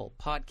Apple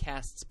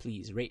Podcasts.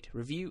 Please rate,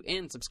 review,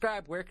 and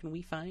subscribe. Where can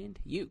we find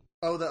you?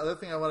 Oh, the other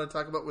thing I want to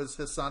talk about was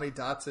Hassani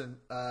Dotson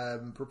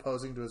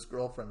proposing to his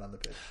girlfriend on the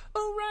pitch.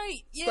 Oh,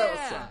 right.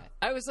 Yeah.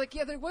 I was like,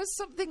 there was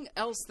something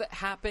else that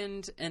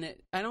happened, and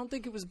I don't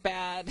think it was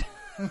bad.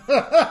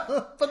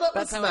 But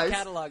that's how nice. I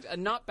cataloged. A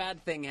not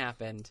bad thing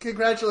happened.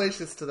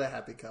 Congratulations to the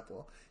happy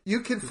couple.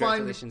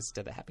 Congratulations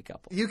to the happy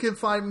couple. You can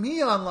find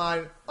me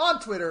online on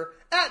Twitter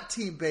at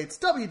Team Bates,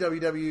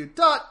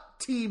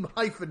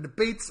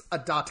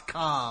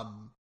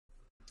 www.team-bates.com.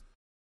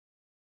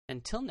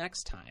 Until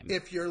next time.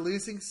 If you're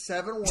losing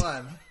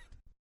 7-1,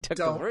 took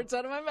the words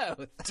out of my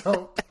mouth.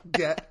 Don't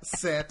get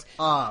sent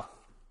off.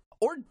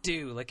 Or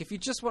do. Like, if you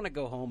just want to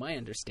go home, I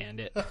understand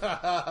it.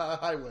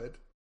 I would.